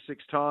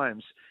 26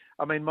 times.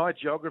 I mean, my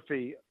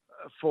geography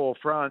for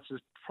France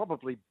is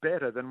probably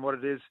better than what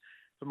it is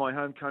for my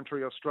home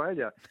country,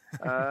 Australia.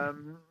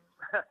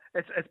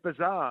 It's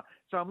bizarre.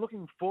 So I'm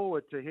looking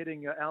forward to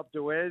hitting Alpe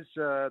d'Huez,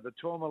 the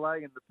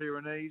Tourmalet and the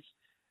Pyrenees,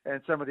 and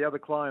some of the other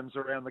climbs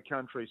around the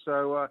country.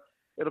 So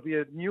it'll be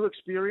a new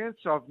experience.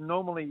 I've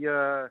normally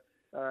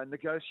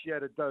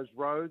negotiated those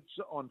roads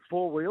on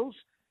four wheels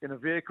in a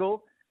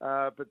vehicle.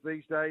 But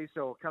these days,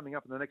 or coming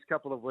up in the next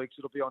couple of weeks,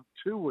 it'll be on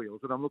two wheels,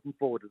 and I'm looking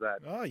forward to that.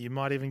 Oh, you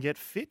might even get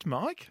fit,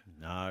 Mike.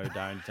 No,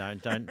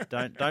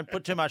 don't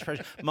put too much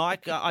pressure,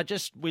 Mike.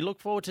 We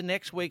look forward to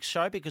next week's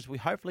show because we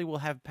hopefully will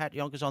have Pat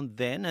Yonkers on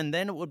then, and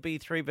then it would be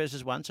 3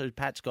 versus 1. So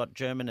Pat's got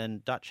German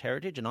and Dutch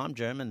heritage, and I'm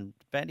German,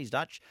 Vandy's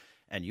Dutch.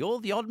 And you're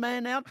the odd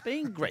man out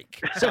being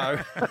Greek. So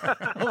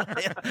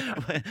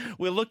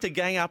we'll look to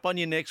gang up on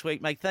you next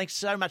week, mate. Thanks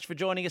so much for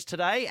joining us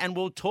today, and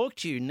we'll talk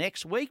to you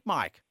next week,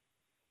 Mike.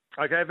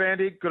 Okay,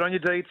 Vandy. Good on you,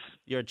 Deets.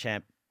 You're a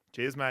champ.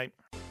 Cheers, mate.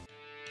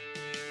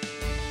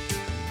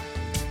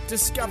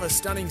 Discover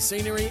stunning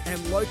scenery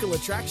and local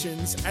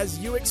attractions as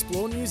you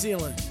explore New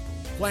Zealand.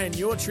 Plan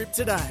your trip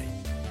today.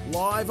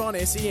 Live on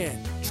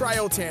SEN,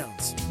 Trail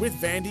Towns with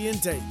Vandy and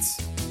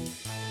Deets.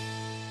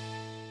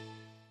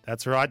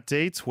 That's right,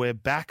 Deets. We're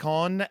back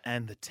on,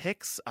 and the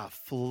texts are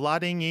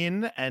flooding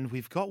in, and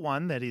we've got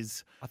one that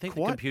is I think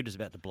quite... the computer's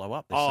about to blow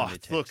up. There's so many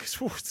texts.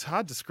 Look, it's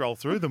hard to scroll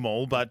through them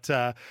all, but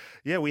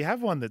yeah, we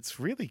have one that's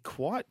really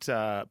quite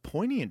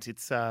poignant.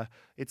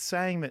 It's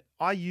saying that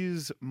I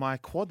use my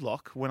quad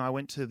lock when I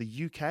went to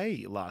the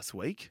UK last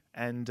week,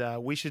 and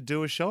we should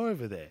do a show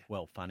over there.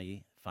 Well,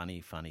 funny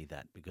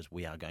that, because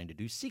we are going to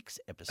do 6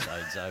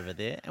 episodes over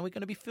there, and we're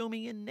going to be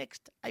filming in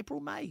next April,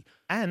 May.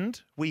 And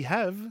we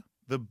have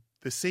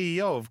the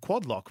CEO of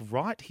Quadlock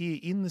right here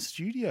in the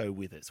studio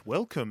with us.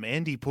 Welcome,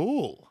 Andy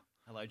Poole.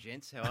 Hello,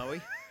 gents. How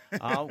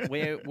are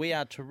we? We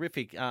are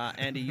terrific,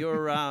 Andy.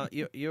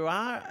 You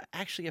are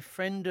actually a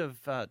friend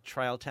of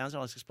Trail Towns. I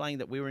was explaining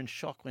that we were in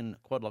shock when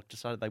Quadlock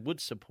decided they would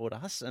support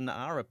us and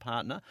are a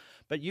partner.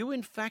 But you,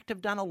 in fact,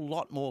 have done a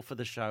lot more for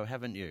the show,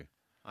 haven't you?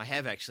 I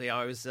have, actually.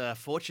 I was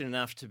fortunate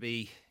enough to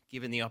be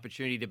given the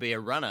opportunity to be a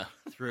runner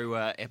through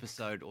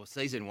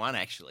season 1,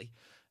 actually.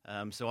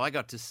 So I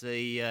got to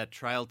see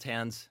Trail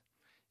Towns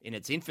in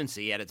its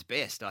infancy at its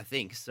best, I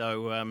think.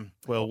 So,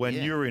 when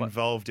you were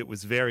involved, it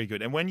was very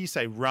good. And when you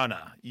say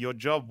runner, your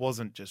job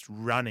wasn't just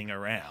running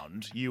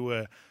around. You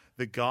were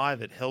the guy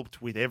that helped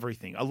with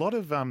everything. A lot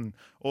of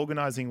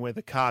organising where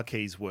the car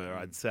keys were,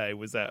 I'd say,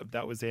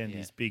 that was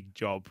Andy's big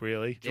job,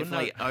 really.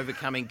 Definitely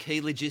overcoming key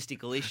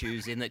logistical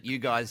issues in that you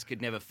guys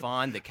could never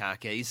find the car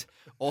keys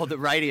or the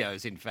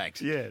radios, in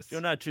fact. Yes.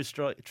 You'll know, true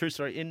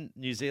story. In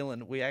New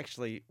Zealand, we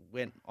actually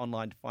went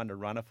online to find a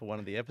runner for one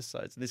of the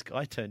episodes, and this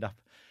guy turned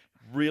up.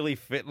 Really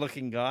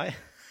fit-looking guy.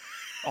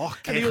 Oh,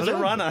 and he was a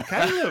runner.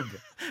 Caleb.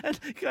 And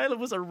Caleb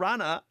was a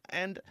runner,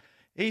 and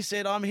he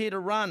said, I'm here to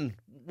run.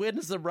 When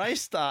does the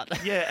race start?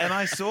 Yeah, and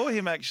I saw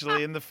him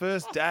actually in the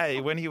first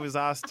day when he was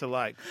asked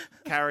to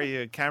carry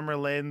a camera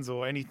lens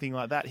or anything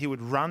like that. He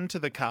would run to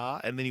the car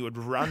and then he would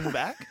run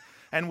back.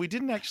 And we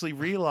didn't actually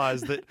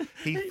realise that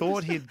he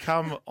thought he'd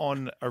come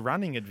on a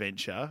running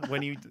adventure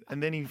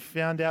and then he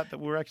found out that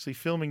we were actually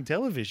filming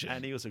television.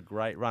 And he was a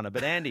great runner.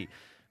 But Andy,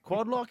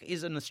 Quadlock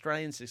is an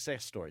Australian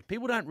success story.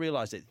 People don't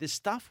realise it. This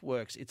stuff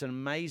works. It's an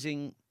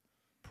amazing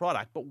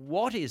product. But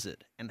what is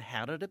it and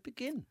how did it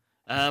begin?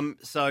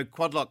 So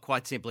Quadlock,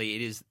 quite simply,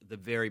 it is the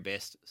very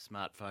best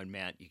smartphone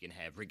mount you can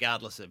have,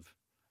 regardless of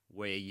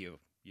where you're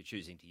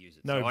choosing to use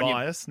it. No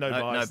bias.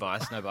 No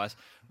bias.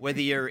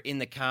 Whether you're in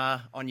the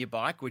car, on your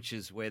bike, which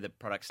is where the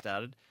product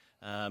started,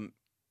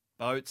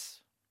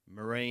 boats,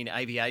 marine,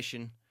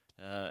 aviation,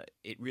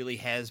 it really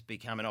has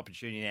become an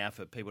opportunity now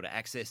for people to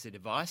access the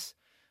device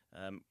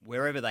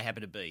wherever they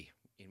happen to be,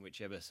 in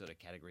whichever sort of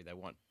category they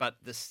want. But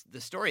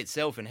the story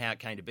itself and how it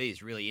came to be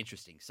is really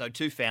interesting. So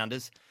 2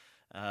 founders,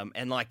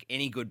 and like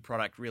any good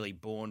product, really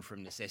born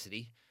from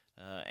necessity.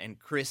 And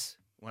Chris,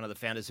 one of the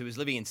founders who was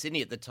living in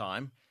Sydney at the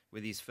time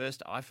with his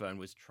first iPhone,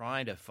 was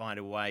trying to find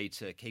a way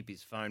to keep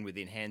his phone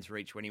within hand's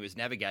reach when he was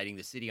navigating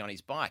the city on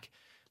his bike.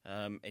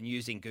 And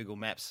using Google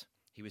Maps,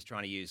 he was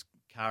trying to use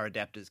car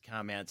adapters,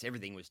 car mounts,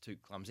 everything was too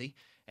clumsy.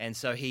 And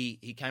so he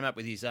came up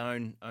with his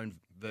own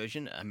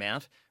version, a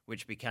mount,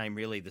 which became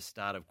really the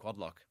start of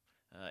Quadlock.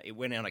 It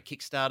went on a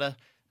Kickstarter.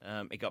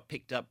 It got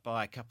picked up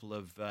by a couple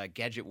of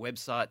gadget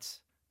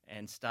websites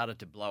and started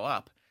to blow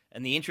up.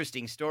 And the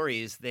interesting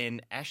story is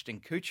then Ashton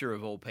Kutcher,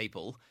 of all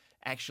people,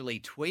 actually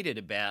tweeted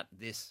about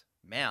this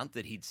mount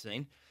that he'd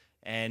seen.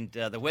 And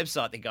the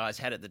website the guys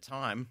had at the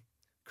time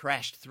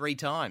crashed 3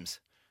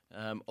 times,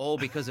 all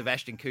because of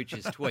Ashton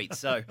Kutcher's tweet.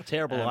 So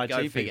Terrible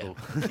IT people.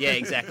 Yeah,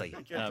 exactly.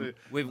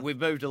 We've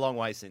moved a long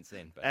way since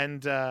then. But.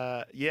 And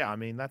I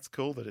mean, that's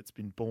cool that it's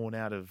been born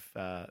out of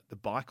the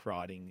bike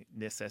riding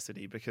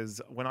necessity,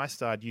 because when I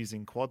started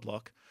using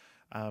Quadlock,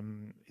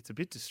 it's a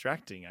bit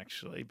distracting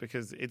actually,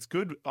 because it's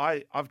good.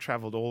 I've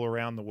traveled all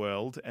around the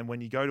world, and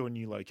when you go to a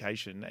new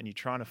location and you're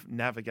trying to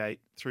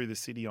navigate through the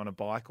city on a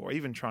bike, or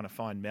even trying to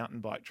find mountain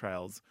bike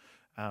trails,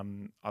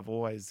 I've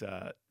always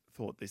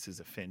thought this is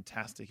a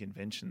fantastic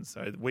invention.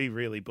 So we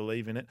really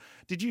believe in it.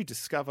 Did you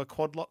discover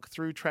Quadlock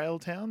through Trail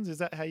Towns? Is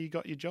that how you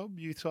got your job?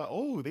 You thought,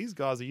 oh, these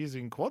guys are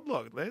using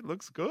Quadlock. That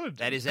looks good.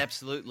 That is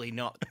absolutely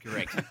not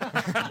correct.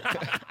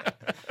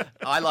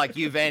 I, like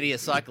you, Vandy, a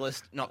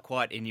cyclist, not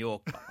quite in your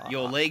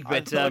league,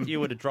 but I thought you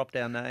would have dropped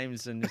our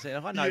names and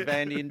said, I know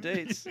Vandy and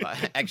Deets.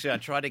 Actually, I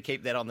tried to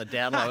keep that on the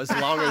down low as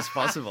long as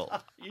possible.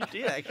 You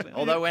did, actually.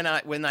 Although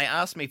when they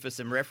asked me for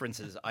some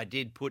references, I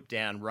did put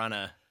down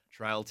runner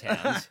Trail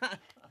Towns,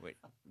 which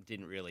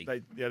didn't really I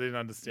didn't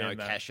understand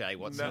no that. cachet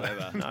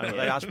whatsoever. No,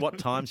 they asked what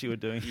times you were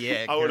doing.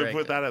 Yeah, I would have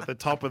put that at the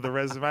top of the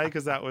resume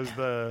because that was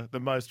the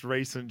most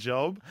recent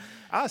job.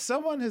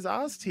 Someone has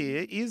asked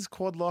here, is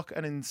Quadlock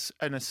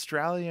an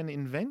Australian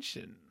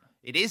invention?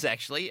 It is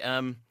actually.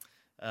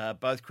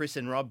 Both Chris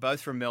and Rob,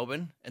 both from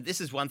Melbourne. And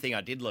this is one thing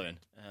I did learn.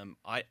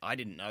 I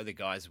didn't know the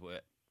guys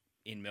were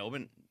in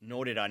Melbourne,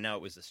 nor did I know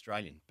it was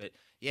Australian. But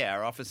yeah,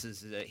 our office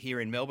is here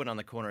in Melbourne on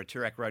the corner of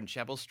Toorak Road and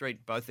Chapel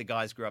Street. Both the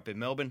guys grew up in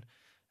Melbourne.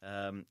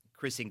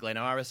 Chris in Glen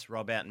Iris,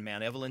 Rob out in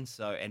Mount Evelyn.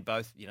 So, and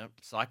both,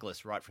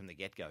 cyclists right from the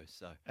get-go.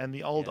 So, and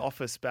the old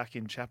office back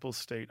in Chapel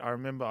Street, I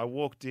remember I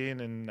walked in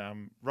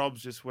and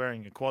Rob's just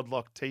wearing a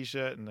Quadlock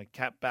T-shirt and a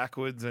cap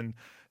backwards, and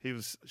he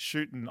was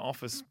shooting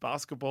office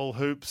basketball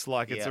hoops.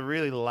 Like, it's a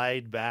really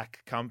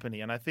laid-back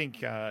company. And I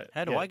think...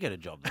 How do I get a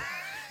job there?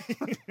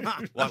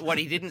 What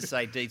he didn't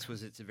say, Deets,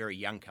 was it's a very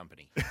young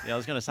company. Yeah, I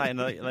was going to say, and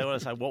they want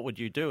to say, what would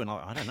you do? And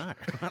I don't know.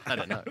 I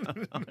don't know.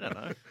 I don't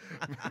know.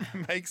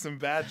 Make some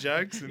bad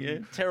jokes. And... Yeah,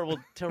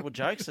 terrible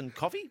jokes and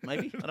coffee,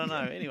 maybe. I don't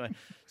know. Anyway,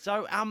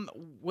 so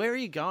where are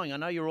you going? I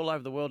know you're all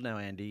over the world now,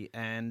 Andy,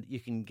 and you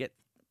can get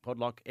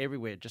Quadlock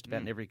everywhere, just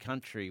about in every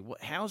country.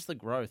 How's the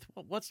growth?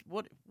 What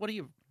are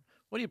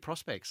your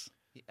prospects?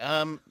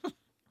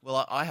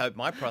 Well, I hope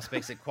my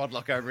prospects at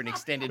Quadlock over an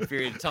extended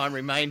period of time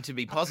remain to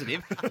be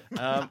positive.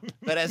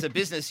 But as a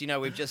business,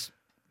 we've just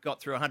got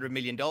through $100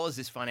 million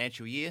this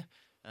financial year.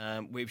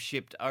 We've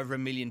shipped over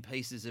 1 million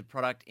pieces of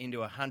product into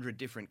 100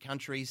 different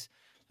countries.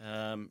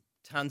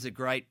 Tons of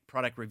great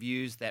product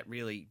reviews. That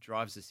really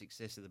drives the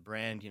success of the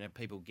brand.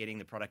 People getting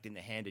the product in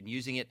their hand and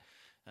using it.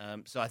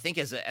 So I think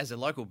as a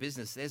local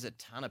business, there's a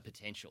ton of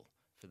potential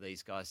for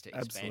these guys to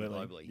expand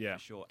globally, for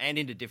sure, and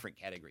into different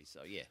categories.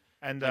 So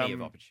and plenty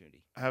of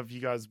opportunity. Have you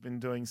guys been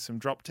doing some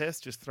drop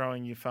tests, just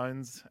throwing your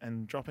phones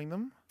and dropping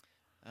them?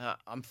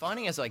 I'm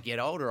finding as I get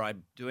older,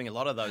 I'm doing a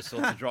lot of those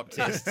sorts of drop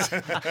tests.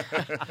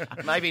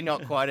 Maybe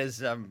not quite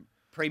as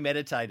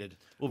premeditated.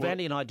 Well,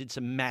 Vandy and I did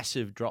some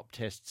massive drop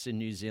tests in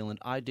New Zealand.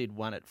 I did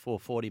one at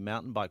 440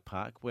 Mountain Bike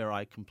Park where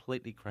I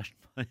completely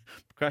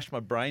crashed my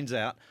brains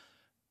out.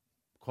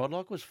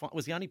 Quadlock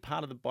was the only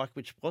part of the bike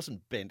which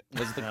wasn't bent,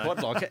 was the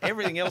Quadlock.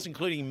 Everything else,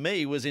 including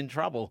me, was in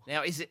trouble.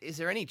 Now, is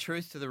there any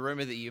truth to the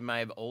rumour that you may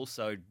have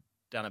also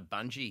done a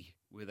bungee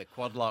with a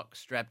quad lock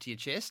strapped to your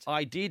chest?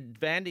 I did.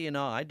 Vandy and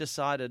I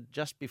decided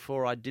just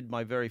before I did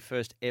my very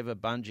first ever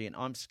bungee, and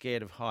I'm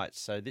scared of heights,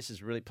 so this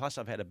is really. Plus,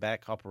 I've had a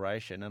back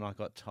operation, and I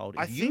got told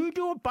if you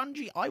do a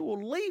bungee, I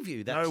will leave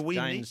you. That's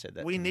Jane said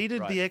that. We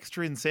needed the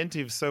extra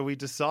incentive, so we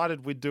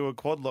decided we'd do a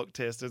quad lock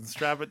test and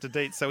strap it to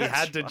Deets. So he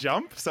had to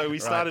jump. So we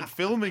started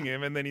filming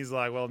him, and then he's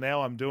like, "Well,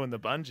 now I'm doing the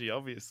bungee,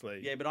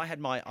 obviously." Yeah, but I had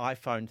my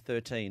iPhone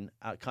 13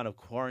 kind of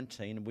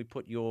quarantine, and we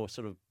put your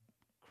sort of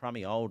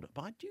crummy old.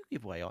 But do you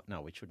give away?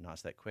 No, we shouldn't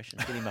ask that question.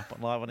 Get him up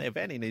on live on air.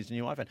 Vanny needs a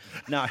new iPhone.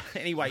 No,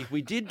 anyway,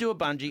 we did do a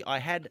bungee. I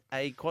had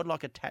a quad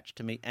lock attached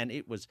to me, and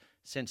it was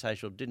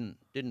sensational. Didn't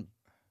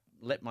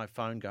let my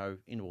phone go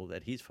into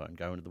his phone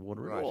go into the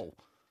water at all.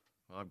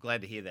 Well, I'm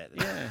glad to hear that.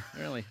 Yeah,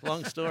 really.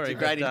 Long story.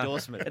 It's a great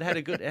endorsement. It had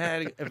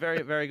a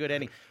very, very good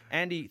ending.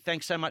 Andy,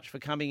 thanks so much for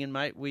coming in,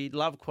 mate. We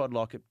love Quad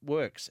Lock. It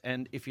works.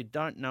 And if you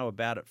don't know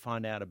about it,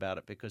 find out about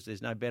it, because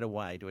there's no better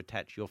way to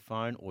attach your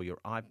phone or your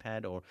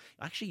iPad, or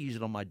I actually use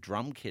it on my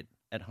drum kit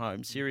at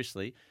home,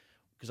 seriously,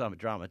 because I'm a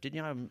drummer. Didn't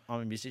you know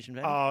I'm a musician,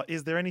 Vandy?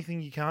 Is there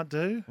anything you can't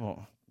do?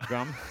 Oh,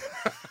 drum.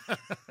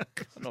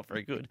 Not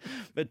very good.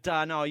 But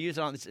no, I use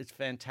it on this. It's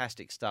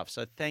fantastic stuff.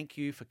 So thank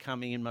you for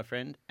coming in, my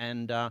friend.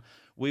 And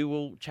we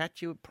will chat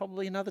to you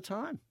probably another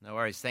time. No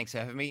worries. Thanks for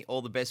having me.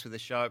 All the best with the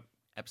show.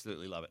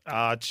 Absolutely love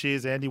it.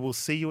 Cheers, Andy. We'll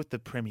see you at the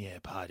premiere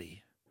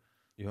party.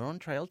 You're on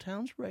Trail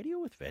Towns Radio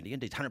with Vandy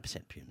and Deets,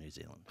 100% pure New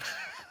Zealand.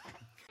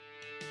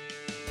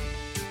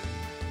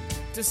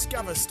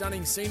 Discover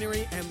stunning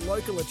scenery and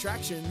local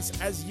attractions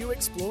as you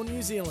explore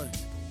New Zealand.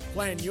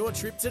 Plan your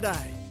trip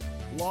today.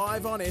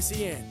 Live on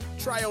SEN,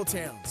 Trail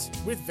Towns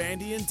with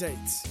Vandy and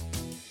Deets.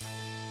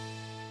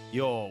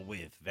 You're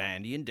with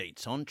Vandy and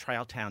Deets on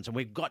Trail Towns, and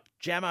we've got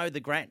Jamo the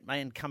Grant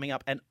Man coming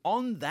up. And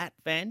on that,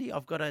 Vandy,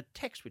 I've got a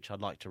text which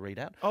I'd like to read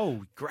out.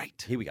 Oh,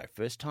 great. Here we go.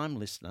 First time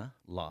listener,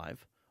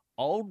 live.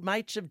 Old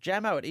mates of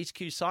Jamo at East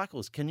Q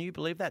Cycles. Can you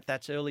believe that?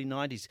 That's early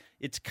 90s.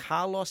 It's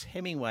Carlos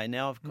Hemingway.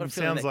 Now, I've got a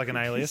feeling sounds like an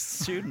alias.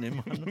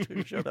 Pseudonym. I'm not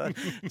too sure about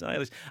that. It's an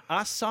alias.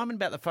 Asked Simon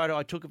about the photo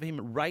I took of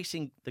him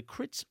racing the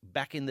crits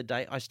back in the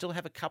day. I still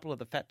have a couple of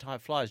the Fat Tire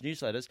Flyers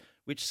newsletters,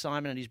 which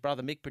Simon and his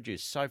brother Mick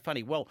produced. So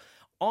funny. Well,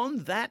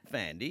 on that,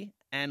 Vandy,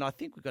 and I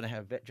think we're going to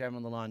have Jamo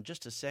on the line in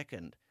just a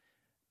second,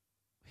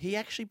 he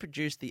actually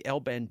produced the El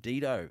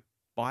Bandito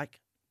bike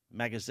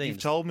magazine. You've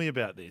told me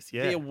about this,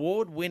 yeah. The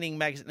award-winning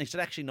magazine. It's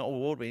actually not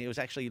award-winning. It was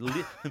actually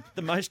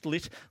the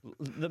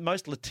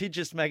most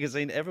litigious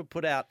magazine ever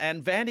put out.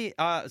 And Vandy,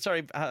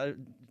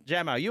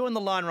 Jamo, you on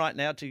the line right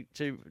now to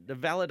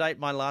validate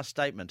my last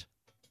statement.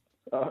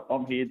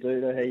 I'm here,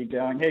 Duda. How you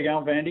going? How you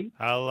going, Vandy?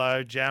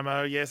 Hello,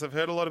 Jamo. Yes, I've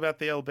heard a lot about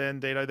the El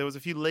Bandito. There was a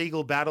few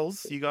legal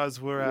battles. You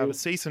guys were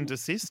cease and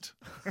desist.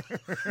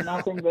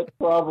 Nothing but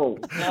trouble.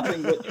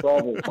 Nothing but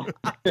trouble.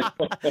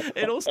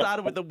 It all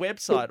started with the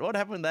website. What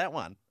happened with that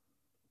one?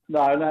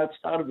 No, it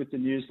started with the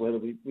newsletter.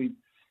 We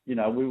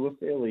were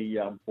fairly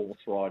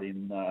forthright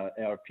in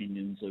our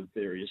opinions of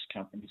various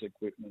companies'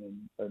 equipment,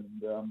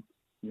 and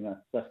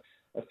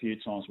a few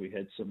times we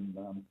had some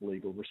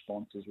legal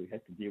responses we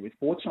had to deal with.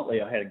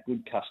 Fortunately, I had a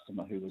good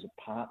customer who was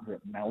a partner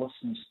at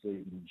Mallison,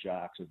 Stephen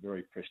Jarks, a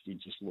very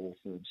prestigious law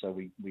firm, so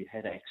we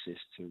had access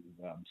to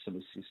some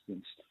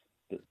assistance.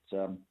 But,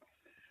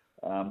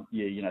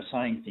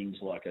 saying things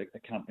like a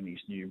company's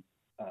new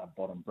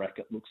bottom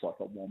bracket looks like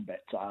a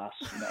wombat's ass,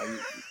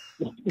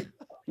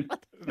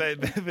 They're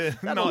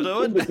That'll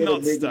do it.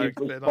 not stoked.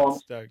 They're not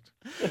stoked.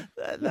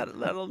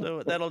 That'll do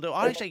it. That'll do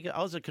it.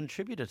 I was a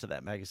contributor to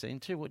that magazine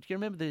too. Do you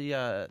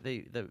remember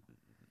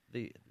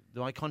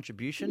my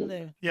contribution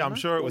there? Yeah, I'm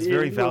sure it was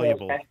very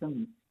valuable.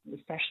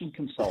 Fashion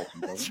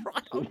consultant. That's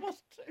right. I was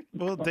too.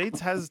 Well, Deets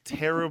has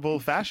terrible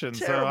fashion,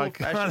 so I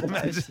can't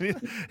imagine it.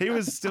 He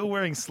was still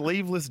wearing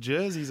sleeveless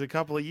jerseys a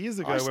couple of years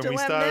ago when we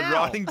started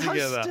writing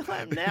together. I still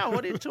am now.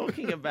 What are you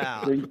talking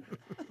about?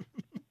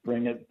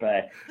 Bring it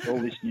back. All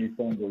this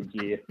newfangled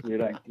gear. We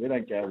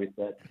don't go with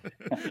that.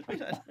 We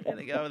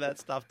don't go with that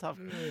stuff. Tough.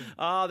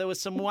 Oh, there were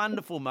some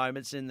wonderful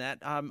moments in that.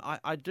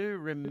 I do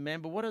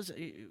remember.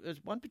 It was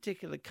one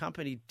particular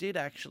company did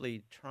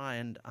actually try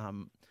and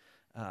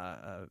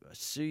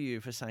sue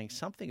you for saying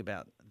something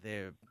about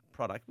their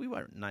product. We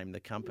won't name the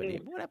company.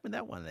 What happened with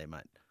that one there,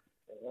 mate?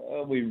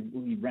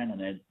 We ran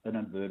an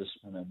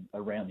advertisement, and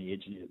around the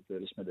edge of the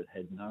advertisement it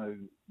had no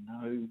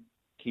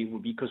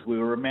keyword, because we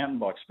were a mountain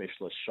bike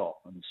specialist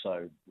shop, and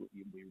so we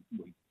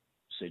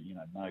said,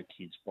 no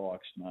kids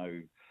bikes,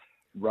 no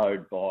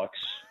road bikes,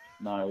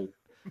 no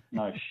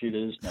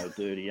shitters, no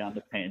dirty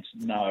underpants,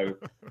 no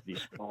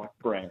this bike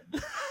brand.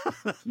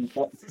 That's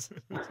go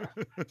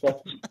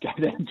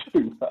down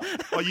to.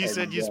 You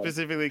said you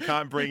specifically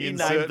can't bring in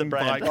named certain the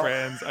brand. bike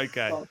brands.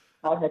 Okay.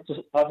 I had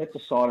to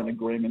sign an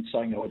agreement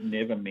saying I would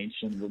never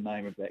mention the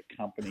name of that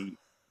company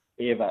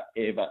ever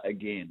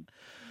again.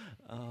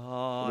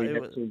 Oh, we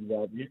had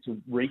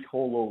to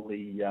recall all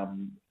the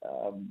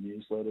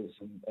newsletters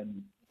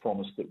and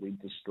promised that we'd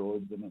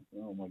destroyed them. And,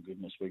 oh my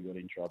goodness, we got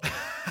in trouble.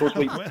 Of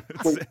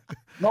course,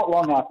 not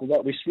long after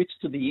that, we switched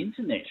to the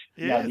internet.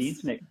 Yes. The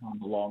internet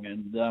came along,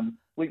 and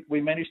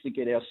we managed to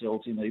get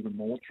ourselves in even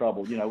more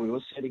trouble. We were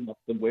setting up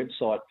the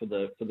website for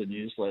the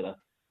newsletter,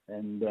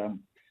 and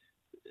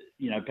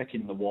back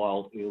in the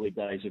wild early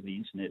days of the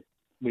internet,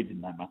 we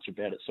didn't know much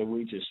about it, so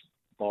we just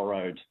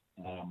borrowed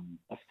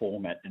a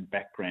format and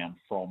background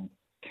from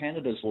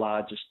Canada's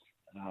largest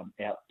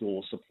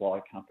outdoor supply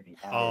company.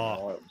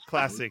 Oh,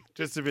 classic.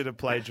 Just a bit of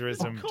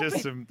plagiarism.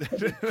 Just some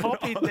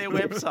copied their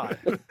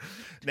website.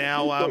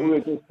 Now, we were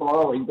just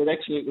borrowing, but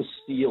actually it was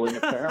stealing,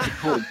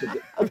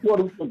 apparently.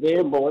 According to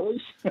their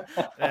lawyers.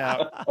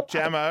 Now,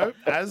 Jamo,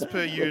 as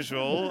per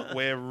usual,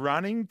 we're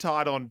running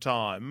tight on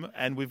time,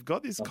 and we've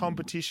got this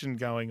competition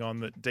going on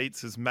that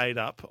Dietz has made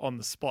up on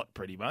the spot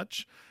pretty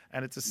much,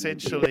 and it's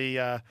essentially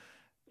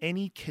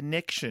any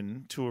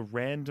connection to a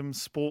random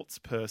sports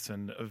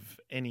person of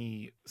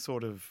any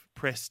sort of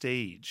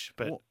prestige,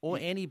 but or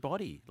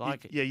anybody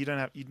like you're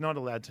not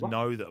allowed to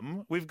know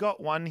them. We've got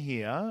one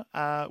here.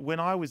 When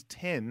I was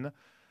 10,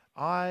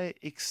 I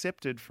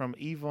accepted from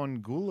Yvonne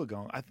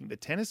Goolagong, I think the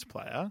tennis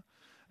player,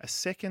 a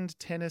second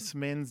tennis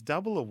men's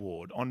double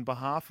award on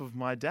behalf of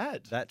my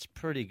dad. That's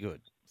pretty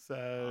good.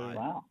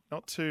 So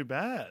not too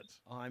bad.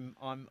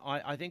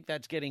 I think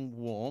that's getting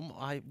warm.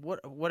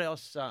 What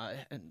else?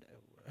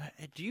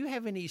 Do you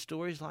have any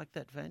stories like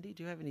that, Vandy?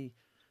 Do you have any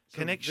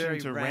connection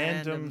to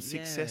random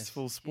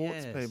successful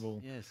sports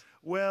people? Yes.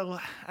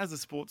 Well, as a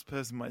sports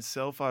person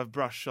myself, I've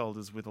brushed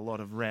shoulders with a lot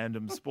of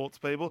random sports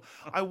people.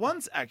 I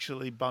once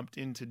actually bumped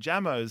into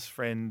Jamo's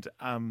friend,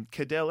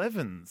 Cadell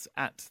Evans,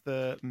 at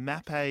the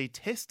MAPE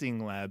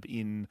testing lab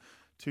in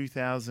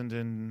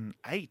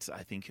 2008,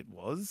 I think it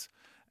was.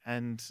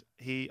 And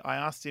I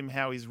asked him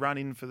how his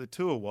run-in for the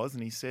tour was,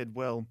 and he said,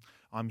 well,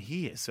 I'm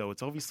here, so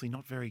it's obviously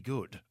not very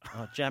good.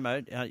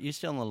 Jamo, are you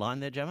still on the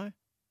line there, Jamo?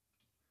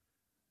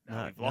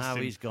 No, we've lost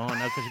him. He's gone.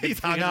 No, He's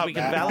hung up. We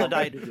can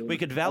validate.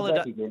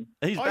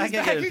 He's back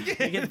again.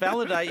 We can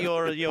validate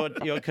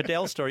your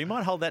Cadell story. You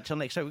might hold that till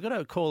next week. We've got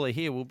a caller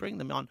here. We'll bring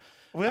them on.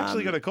 We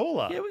actually got a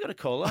caller. Yeah, we got a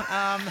caller.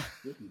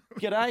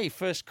 G'day,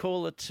 first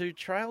caller to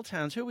Trail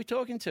Towns. Who are we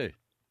talking to?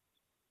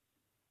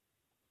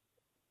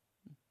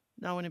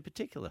 No one in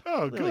particular.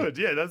 Oh, good.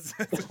 Yeah, that's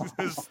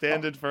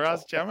standard for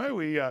us, Jamo.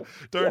 We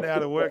don't know how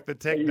to work the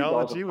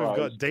technology. We've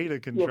got data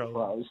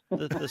control.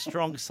 The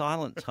strong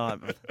silent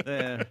type.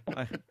 There.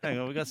 Hang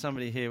on, we've got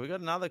somebody here. We've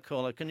got another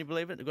caller. Can you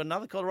believe it? We've got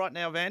another caller right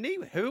now, Vandy.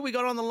 Who have we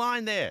got on the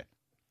line there?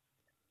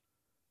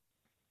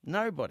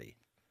 Nobody.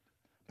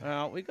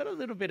 We've got a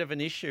little bit of an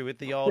issue with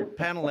the old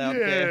panel out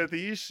there. Yeah,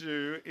 the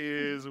issue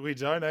is we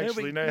don't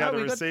actually know how to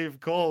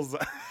receive calls.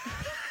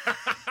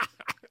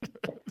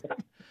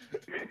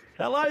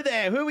 Hello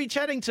there. Who are we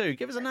chatting to?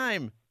 Give us a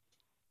name.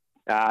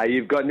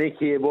 You've got Nick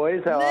here,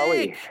 boys. How are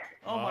we?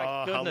 Oh,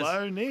 my goodness.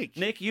 Hello, Nick.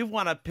 Nick, you've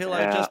won a pillow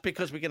just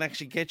because we can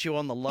actually get you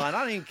on the line.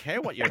 I don't even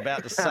care what you're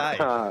about to say.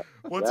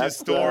 What's your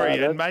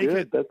story? And make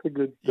it. That's a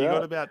good You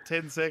got about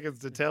 10 seconds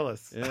to tell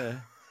us. Yeah.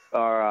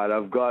 All right,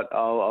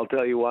 I'll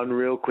tell you one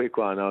real quick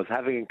one. I was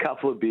having a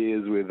couple of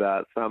beers with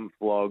some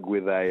flog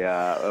with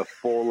a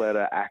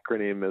four-letter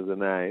acronym as a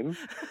name.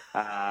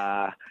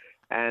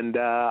 And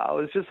I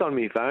was just on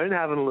my phone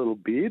having a little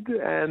bid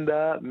and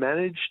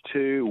managed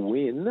to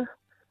win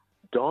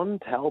Don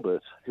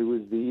Talbot, who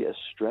was the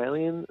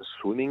Australian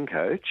swimming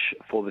coach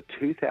for the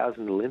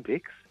 2000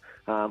 Olympics.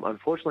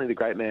 Unfortunately, the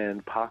great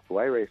man passed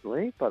away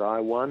recently, but I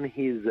won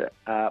his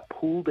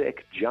pool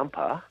deck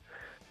jumper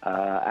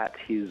at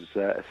his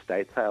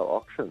estate sale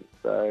auction.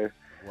 So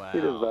a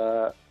bit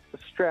of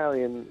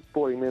Australian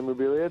sporting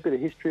memorabilia, a bit of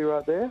history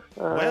right there.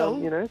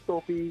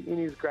 Thorpe in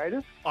his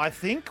greatest. I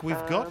think we've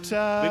got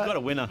a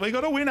winner. We've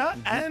got a winner,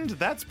 and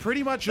that's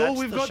pretty much all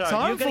we've got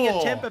time for. You're going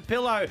to get Temper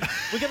Pillow.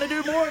 We're going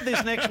to do more of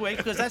this next week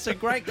because that's a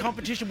great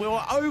competition. We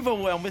were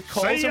overwhelmed with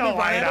calls and we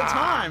ran out of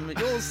time.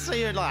 You'll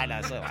see you later.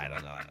 See you later.